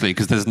theories, obviously,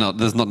 because there's not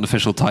an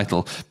official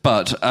title.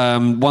 But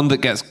one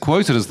that gets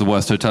quoted as the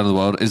worst hotel in the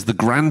world is the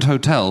Grand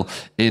Hotel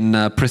in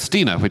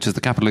Pristina, which is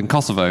the capital in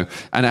Kosovo.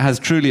 And it has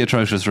truly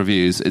atrocious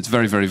reviews. It's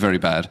very, very, very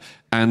bad.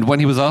 And when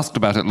he was asked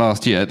about it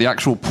last year, the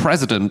actual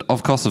president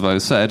of Kosovo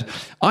said,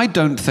 "I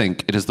don't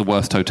think it is the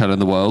worst hotel in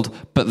the world,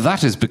 but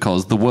that is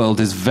because the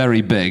world is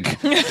very big."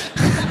 Just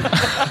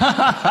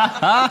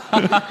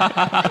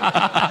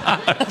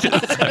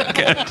so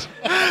good.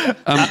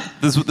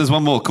 There's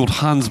one more called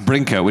Hans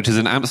Brinker, which is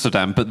in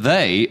Amsterdam, but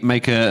they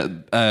make a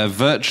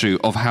virtue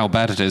of how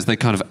bad it is. They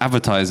kind of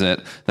advertise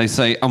it. They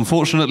say,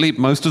 unfortunately,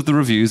 most of the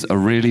reviews are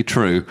really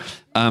true.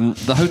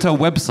 The hotel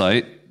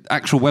website,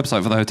 actual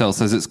website for the hotel,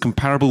 says it's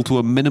comparable to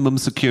a minimum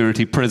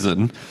security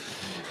prison.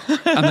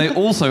 And they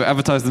also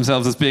advertise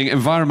themselves as being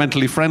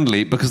environmentally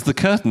friendly because the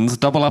curtains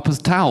double up as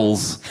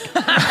towels.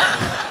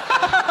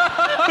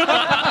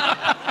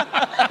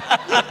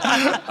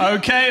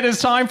 Okay, it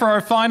is time for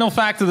our final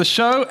fact of the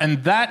show,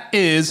 and that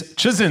is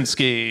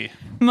Chazinski.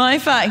 My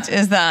fact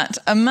is that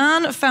a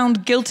man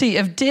found guilty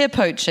of deer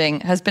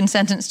poaching has been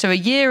sentenced to a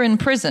year in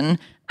prison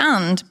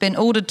and been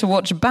ordered to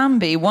watch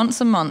Bambi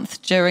once a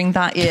month during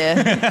that year.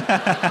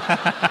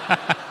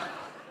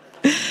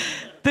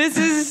 This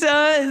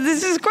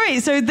is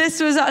great. So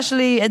this was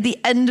actually at the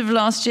end of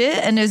last year,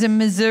 and it was in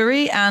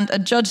Missouri, and a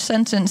judge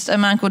sentenced a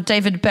man called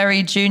David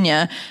Berry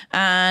Jr.,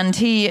 and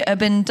he had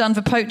been done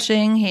for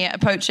poaching.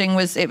 Poaching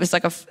was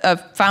like a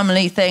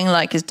family thing,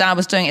 like his dad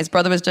was doing it, his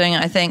brother was doing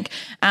it, I think.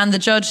 And the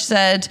judge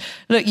said,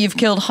 look, you've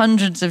killed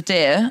hundreds of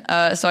deer,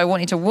 so I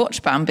want you to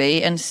watch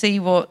Bambi and see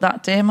what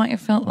that deer might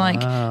have felt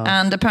like. Wow.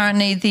 And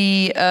apparently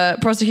the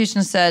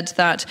prosecution said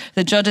that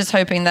the judge is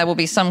hoping there will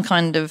be some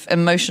kind of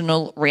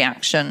emotional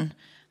reaction.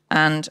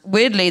 And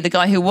weirdly, the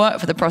guy who worked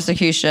for the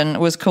prosecution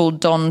was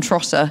called Don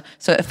Trosser,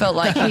 so it felt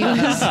like he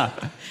was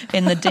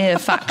in the deer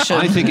faction.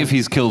 I think if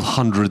he's killed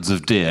hundreds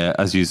of deer,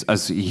 as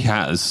he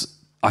has,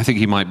 I think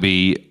he might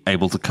be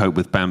able to cope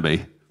with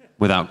Bambi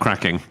without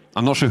cracking.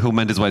 I'm not sure he'll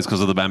mend his ways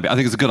because of the Bambi. I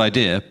think it's a good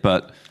idea,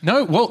 but...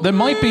 No, well, there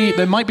might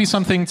be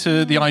something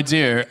to the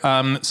idea.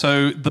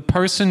 So the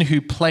person who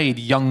played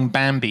young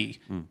Bambi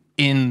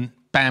in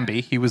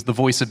Bambi. He was the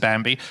voice of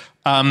Bambi.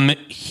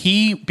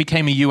 He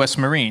became a U.S.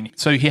 Marine.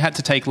 So he had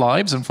to take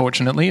lives,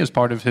 unfortunately, as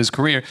part of his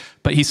career.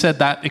 But he said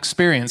that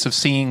experience of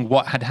seeing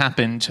what had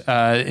happened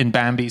in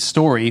Bambi's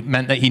story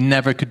meant that he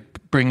never could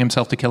bring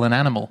himself to kill an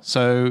animal.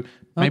 So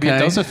maybe it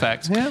does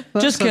affect. Yeah,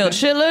 Just killed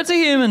shitloads of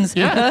humans.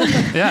 Yeah,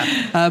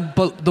 yeah.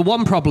 But the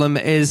one problem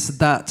is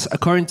that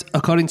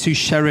according to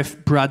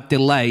Sheriff Brad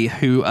DeLay,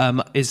 who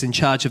is in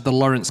charge of the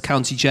Lawrence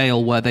County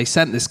Jail where they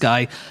sent this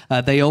guy,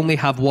 they only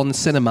have one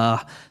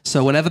cinema.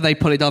 So whenever they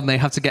put it on, they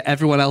have to get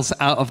everyone else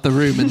out of the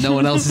room and no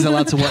one else is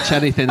allowed to watch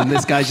anything. And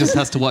this guy just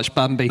has to watch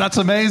Bambi. That's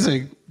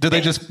amazing. Do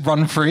they just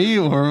run free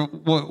or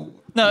what?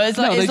 No, it's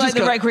like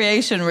the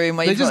recreation room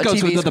where they you've just got go a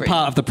to TV another screen.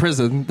 part of the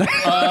prison.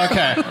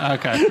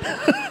 Okay.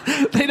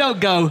 They don't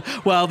go,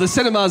 well, the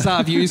cinema's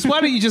out of use.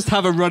 Why don't you just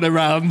have a run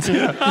around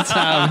the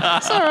town?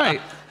 It's all right.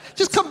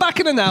 Just come back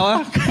in an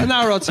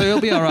hour or two.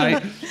 It'll be all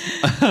right.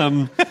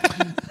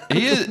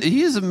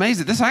 He is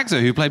amazing. This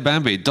actor who played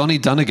Bambi, Donnie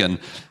Dunnigan,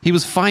 he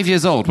was 5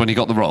 years old when he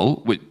got the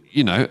role, which,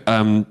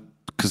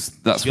 because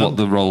that's what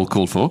the role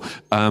called for.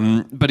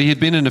 But he had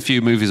been in a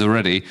few movies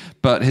already.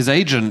 But his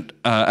agent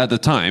at the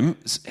time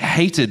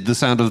hated the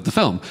sound of the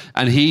film.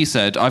 And he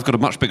said, I've got a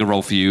much bigger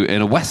role for you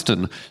in a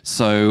Western.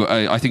 So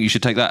I think you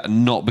should take that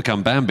and not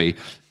become Bambi.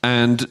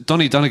 And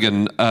Donnie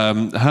Dunnigan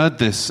heard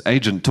this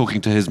agent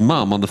talking to his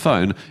mum on the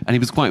phone, and he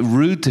was quite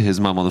rude to his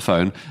mum on the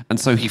phone, and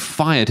so he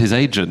fired his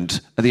agent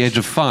at the age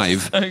of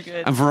 5. So good.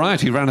 And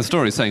Variety ran a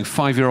story saying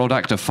 5-year-old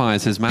actor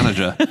fires his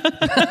manager,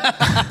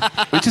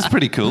 which is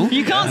pretty cool.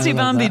 You can't see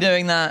Bambi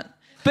doing that.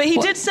 But he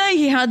did say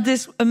he had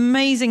this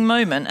amazing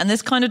moment, and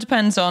this kind of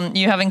depends on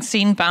you having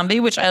seen Bambi,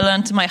 which I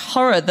learned to my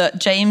horror that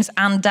James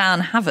and Dan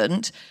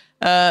haven't.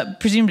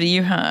 Presumably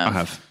you have. I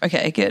have.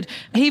 Okay, good.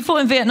 He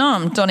fought in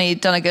Vietnam, Donnie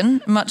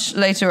Dunnigan, much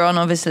later on,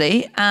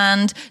 obviously.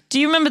 And do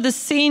you remember the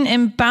scene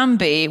in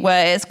Bambi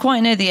where it's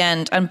quite near the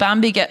end and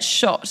Bambi gets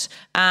shot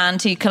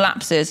and he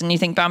collapses and you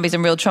think Bambi's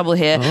in real trouble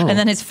here. Oh. And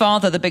then his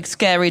father, the big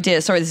scary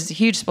deer, sorry, this is a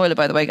huge spoiler,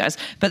 by the way, guys,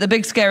 but the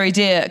big scary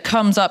deer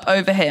comes up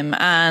over him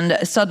and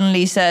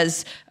suddenly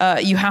says,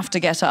 you have to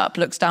get up,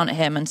 looks down at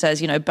him and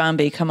says,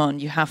 Bambi, come on,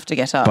 you have to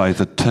get up. By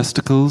the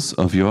testicles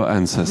of your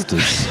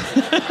ancestors,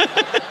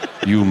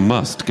 you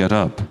must get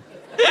up.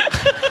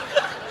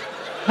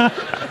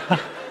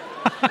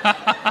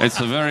 It's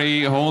a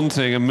very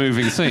haunting and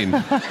moving scene.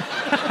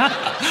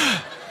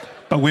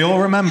 But we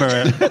all remember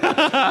it.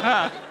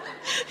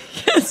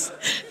 Yes,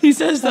 he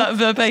says that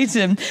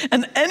verbatim.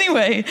 And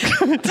anyway,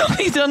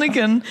 Donnie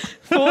Dunnigan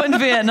fought in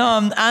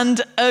Vietnam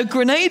and a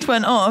grenade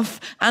went off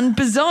and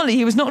bizarrely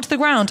he was knocked to the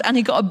ground and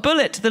he got a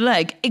bullet to the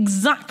leg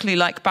exactly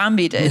like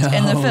Bambi did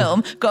in the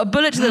film. Got a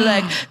bullet to the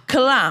leg,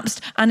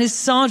 collapsed, and his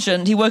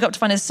sergeant, he woke up to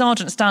find his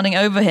sergeant standing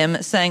over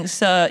him saying,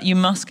 "Sir, you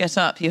must get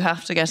up, you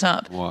have to get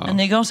up." Wow.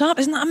 And he got up.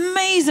 Isn't that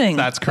amazing?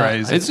 That's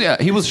crazy.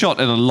 He was shot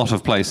in a lot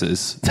of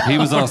places. He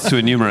was asked to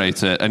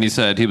enumerate it, and he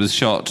said he was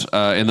shot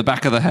in the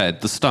back of the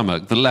head, the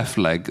stomach, the left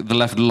leg, the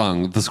left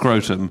lung, the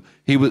scrotum.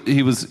 He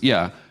was,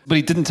 but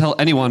he didn't tell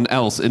anyone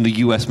else in the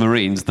U.S.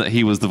 Marines that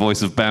he was the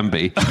voice of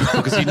Bambi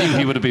because he knew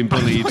he would have been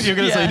bullied. You're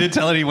going to say he didn't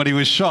tell anyone he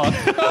was shot.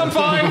 I'm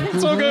fine.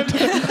 It's all good.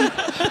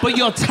 But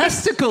your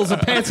testicles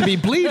appear to be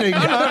bleeding.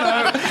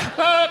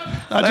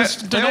 I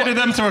just donated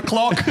them to a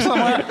clock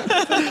somewhere.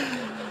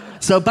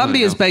 So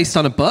Bambi is based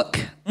on a book.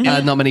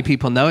 Not many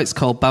people know. It's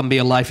called Bambi: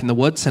 A Life in the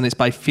Woods, and it's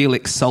by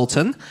Felix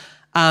Salten.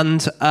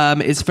 And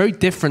it's very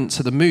different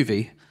to the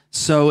movie.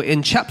 So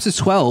in chapter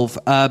 12,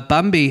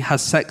 Bambi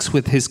has sex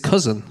with his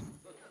cousin.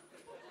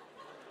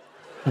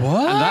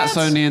 What? And that's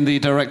only in the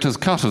director's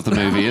cut of the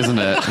movie, isn't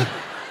it?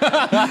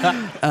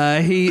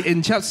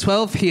 In chapter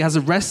 12, he has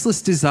a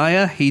restless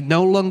desire. He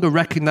no longer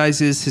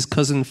recognizes his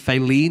cousin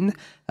Feline.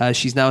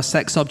 She's now a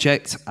sex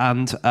object,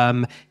 and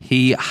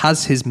he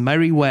has his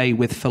merry way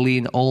with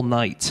Feline all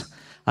night.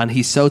 And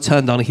he's so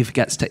turned on, he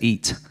forgets to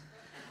eat.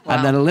 Wow.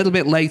 And then a little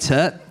bit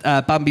later,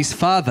 Bambi's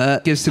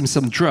father gives him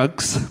some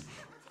drugs.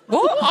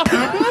 What?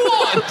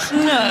 What?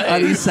 No.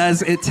 And he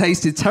says it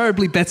tasted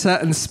terribly bitter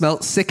and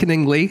smelt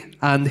sickeningly.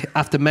 And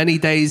after many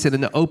days in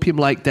an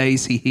opium-like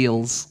daze, he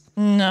heals.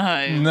 No.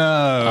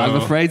 I'm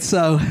afraid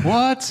so.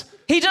 What?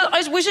 He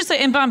does. We should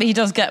say in Bambi, he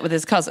does get with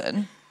his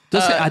cousin.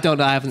 I don't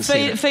know. I haven't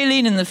seen it.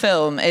 Feline in the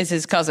film is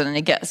his cousin, and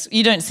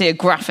you don't see a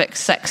graphic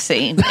sex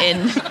scene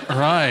in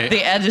Right.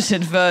 the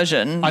edited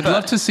version. I'd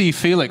love to see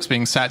Felix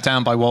being sat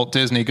down by Walt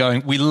Disney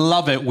going, we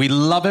love it,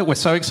 we're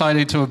so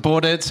excited to have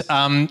bought it.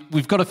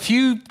 We've got a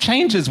few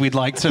changes we'd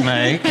like to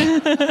make.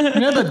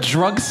 The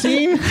drug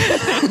scene? We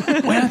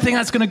don't think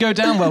that's going to go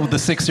down well with the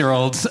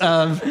 6-year-olds.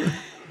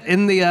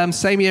 In the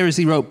same year as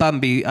he wrote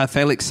Bambi,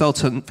 Felix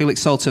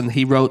Salten,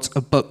 he wrote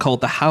a book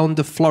called The Hound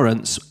of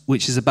Florence,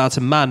 which is about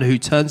a man who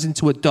turns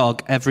into a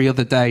dog every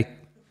other day.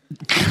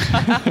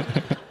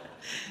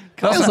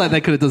 Feels like they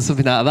could have done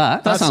something out of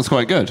that. That sounds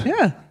quite good.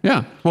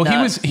 Yeah. Well,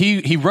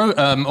 he wrote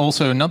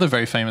also another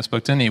very famous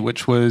book, didn't he?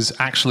 Which was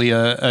actually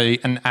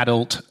an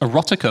adult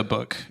erotica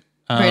book.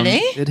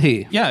 Really? Did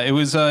he? Yeah, it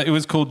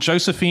was called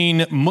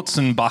Josephine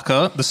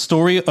Mutzenbacher, the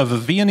story of a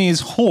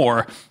Viennese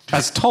whore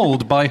as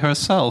told by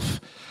herself.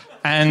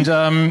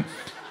 And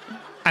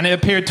it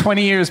appeared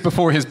 20 years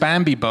before his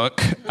Bambi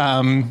book.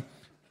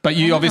 But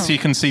you obviously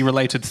can see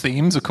related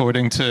themes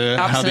according to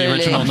how the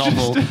original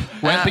novel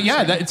went. But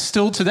yeah, it's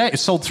still today. It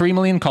sold 3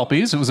 million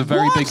copies. It was a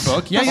very big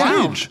book. Yes, That's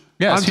huge. huge.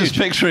 Yeah, I'm just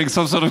picturing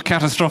some sort of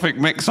catastrophic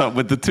mix-up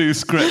with the two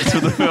scripts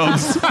of the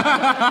films.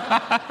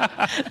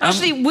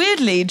 Actually,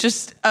 weirdly,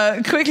 just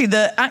quickly,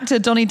 the actor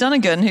Donnie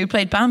Donegan, who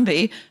played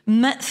Bambi,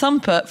 met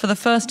Thumper for the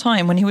first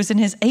time when he was in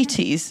his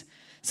 80s.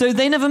 So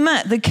they never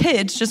met. The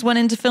kids just went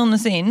in to film the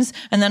scenes,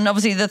 and then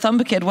obviously the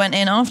Thumper kid went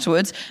in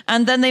afterwards,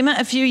 and then they met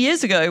a few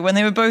years ago when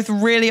they were both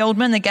really old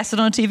men. They guested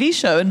on a TV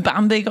show, and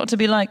Bambi got to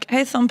be like,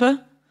 "Hey, Thumper."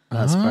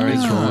 That's very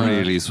cool.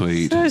 Really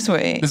sweet. So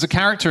sweet. There's a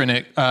character in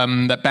it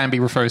that Bambi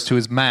refers to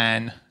as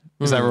Man.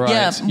 Is that right?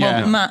 Yeah,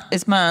 well, Matt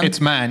is Man.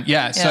 It's Man,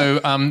 yeah. So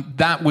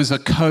that was a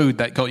code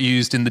that got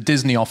used in the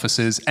Disney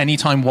offices.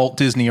 Anytime Walt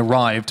Disney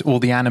arrived, all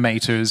the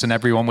animators and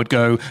everyone would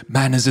go,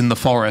 "Man is in the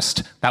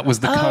forest." That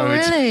was the code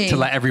really? to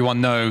let everyone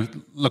know,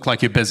 look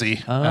like you're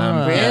busy.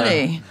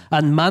 Really?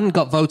 And Man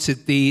got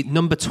voted the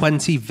number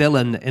 20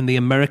 villain in the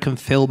American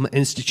Film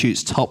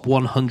Institute's top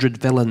 100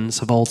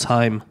 villains of all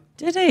time.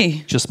 Did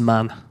he? Just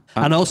Man.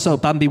 And also,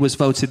 Bambi was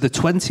voted the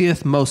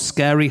 20th most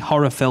scary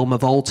horror film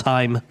of all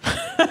time.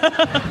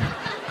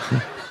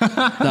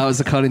 That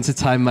was according to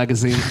Time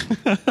magazine.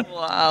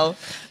 Wow.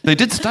 They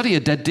did study a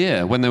dead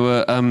deer when they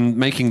were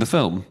making the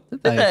film.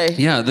 Did they?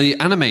 Yeah, the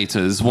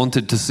animators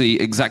wanted to see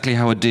exactly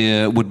how a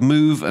deer would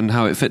move and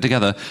how it fit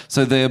together.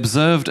 So they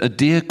observed a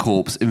deer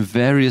corpse in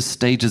various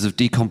stages of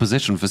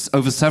decomposition for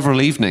over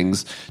several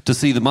evenings to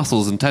see the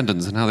muscles and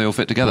tendons and how they all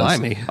fit together.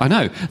 Blimey. I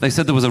know. They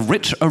said there was a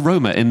rich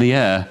aroma in the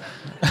air.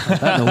 I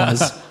bet there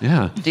was.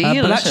 Yeah.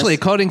 Delicious. But actually,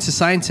 according to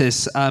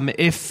scientists,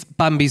 if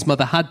Bambi's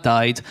mother had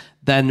died,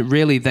 then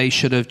really they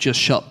should have just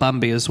shot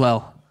Bambi as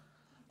well.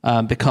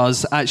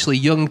 Because actually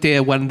young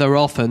deer, when they're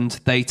orphaned,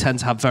 they tend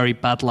to have very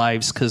bad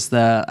lives because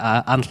their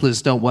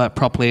antlers don't work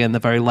properly and they're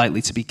very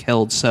likely to be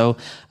killed. So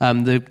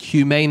the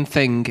humane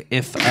thing,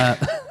 if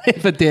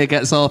if a deer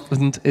gets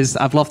orphaned, is...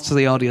 I've lost to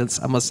the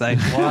audience, I must say.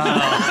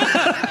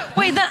 Wow.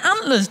 Wait, their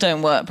antlers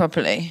don't work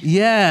properly?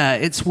 Yeah,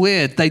 it's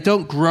weird. They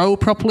don't grow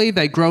properly.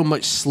 They grow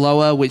much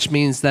slower, which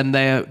means then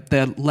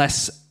they're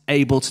less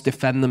able to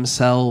defend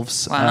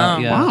themselves.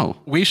 Wow. Wow.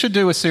 We should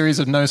do a series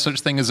of No Such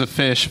Thing as a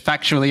Fish,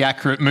 factually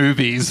accurate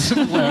movies.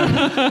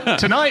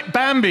 Tonight,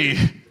 Bambi,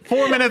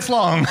 4 minutes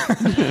long.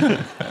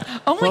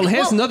 Oh my Well, God.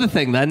 here's another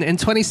thing then. In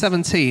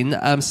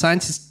 2017,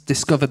 scientists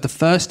discovered the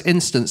first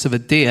instance of a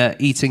deer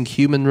eating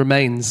human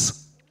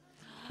remains.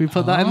 We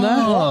put that in there?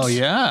 Oh,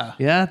 yeah.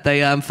 Yeah,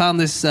 they found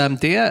this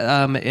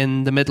deer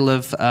in the middle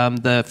of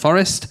the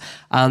forest,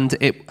 and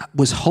it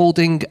was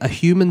holding a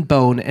human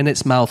bone in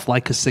its mouth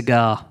like a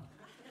cigar.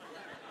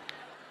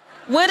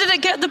 Where did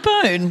it get the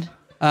bone?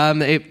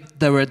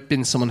 There had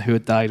been someone who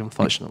had died,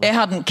 unfortunately. It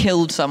hadn't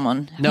killed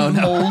someone. No.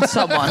 Mauled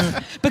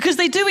someone. Because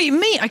they do eat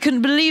meat. I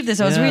couldn't believe this.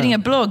 I was reading a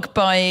blog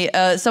by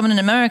someone in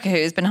America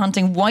who's been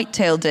hunting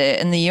whitetail deer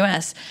in the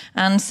US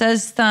and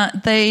says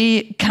that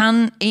they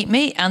can eat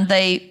meat and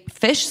they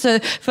fish. So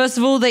first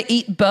of all, they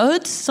eat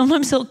birds.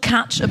 Sometimes they'll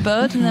catch a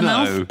bird in their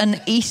mouth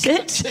and eat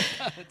it.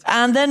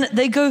 And then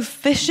they go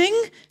fishing,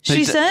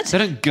 she said. They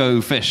don't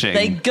go fishing.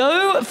 They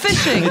go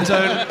fishing. They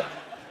don't...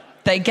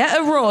 They get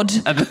a rod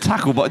And the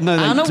tackle bot. No,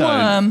 they and a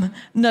don't. worm.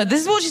 No,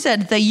 this is what she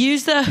said. They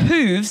use their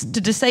hooves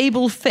to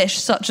disable fish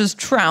such as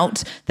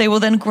trout. They will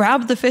then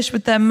grab the fish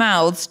with their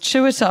mouths,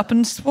 chew it up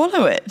and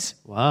swallow it.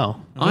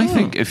 Wow. I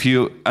think if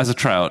you, as a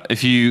trout,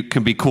 if you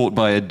can be caught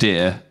by a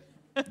deer,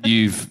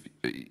 you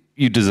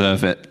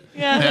deserve it.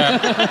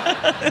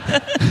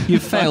 Yeah. You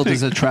failed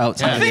as a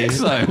trout. I think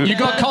so. You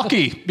got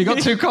cocky. You got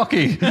too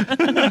cocky. We're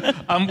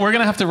going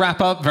to have to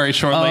wrap up very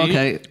shortly. Oh,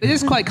 okay. It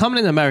is quite common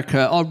in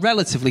America, or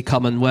relatively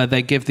common, where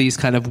they give these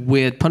kind of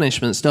weird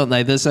punishments, don't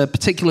they? There's a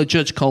particular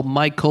judge called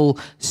Michael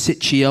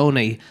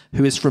Ciccione,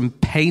 who is from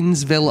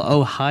Painesville,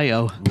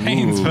 Ohio.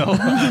 Painesville.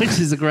 Which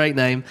is a great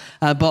name.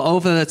 But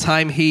over the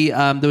time,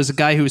 there was a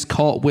guy who was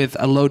caught with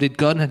a loaded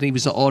gun, and he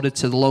was ordered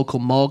to the local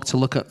morgue to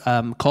look at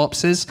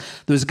corpses.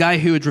 There was a guy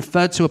who had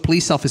referred to a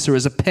police officer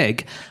as a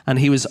pig, and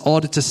he was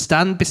ordered to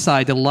stand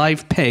beside a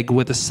live pig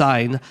with a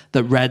sign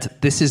that read,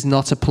 "This is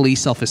not a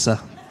police officer."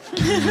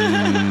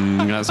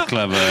 That's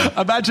clever.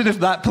 Imagine if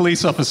that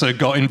police officer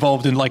got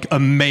involved in like a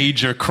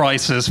major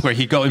crisis where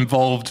he got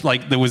involved,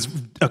 like there was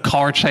a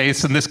car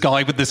chase and this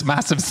guy with this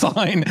massive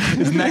sign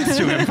is next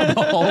to him for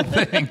the whole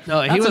thing.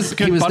 No, he was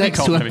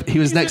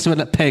next to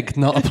a pig,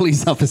 not a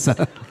police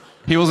officer.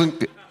 He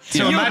wasn't...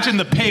 So imagine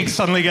the pig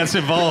suddenly gets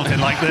involved in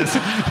like this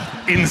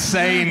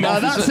insane... No,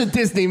 that's a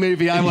Disney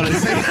movie I want to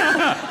see.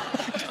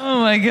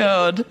 Oh my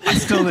God. I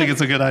still think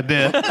it's a good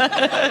idea.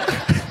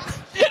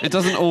 It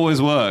doesn't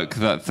always work,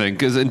 that thing,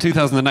 because in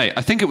 2008,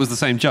 I think it was the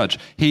same judge.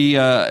 He,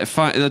 a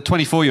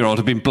 24-year-old,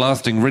 had been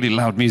blasting really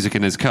loud music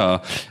in his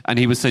car, and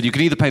he was said, you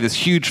can either pay this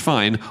huge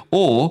fine,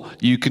 or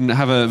you can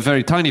have a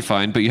very tiny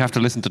fine, but you have to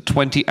listen to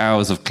 20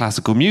 hours of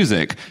classical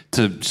music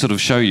to sort of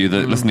show you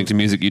that listening to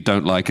music you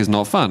don't like is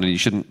not fun, and you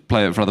shouldn't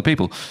play it for other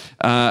people.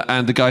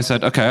 And the guy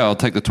said, okay, I'll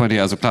take the 20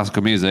 hours of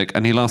classical music,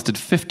 and he lasted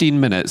 15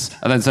 minutes,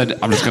 and then said,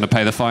 I'm just going to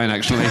pay the fine,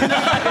 actually.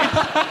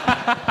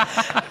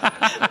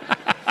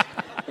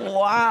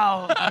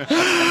 Wow.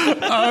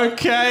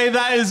 Okay,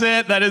 that is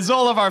it. That is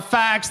all of our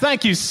facts.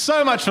 Thank you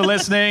so much for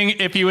listening.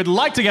 If you would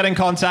like to get in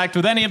contact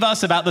with any of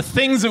us about the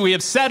things that we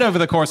have said over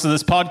the course of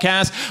this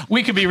podcast,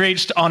 we can be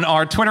reached on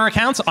our Twitter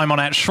accounts. I'm on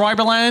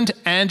 @Schreiberland,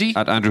 Andy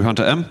At Andrew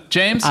Hunter M.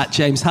 James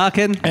James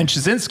Harkin. and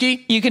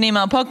Shazinski. You can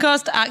email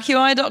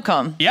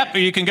podcast@qi.com. Yep, or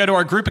you can go to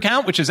our group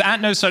account, which is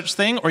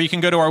 @NoSuchThing, or you can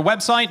go to our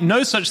website,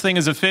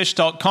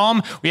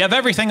 nosuchthingasafish.com. We have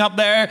everything up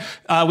there.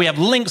 We have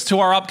links to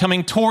our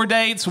upcoming tour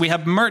dates. We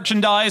have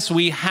merchandise.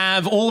 We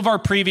have all of our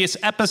previous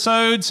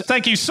episodes.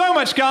 Thank you so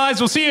much, guys.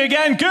 We'll see you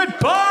again.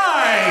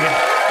 Goodbye.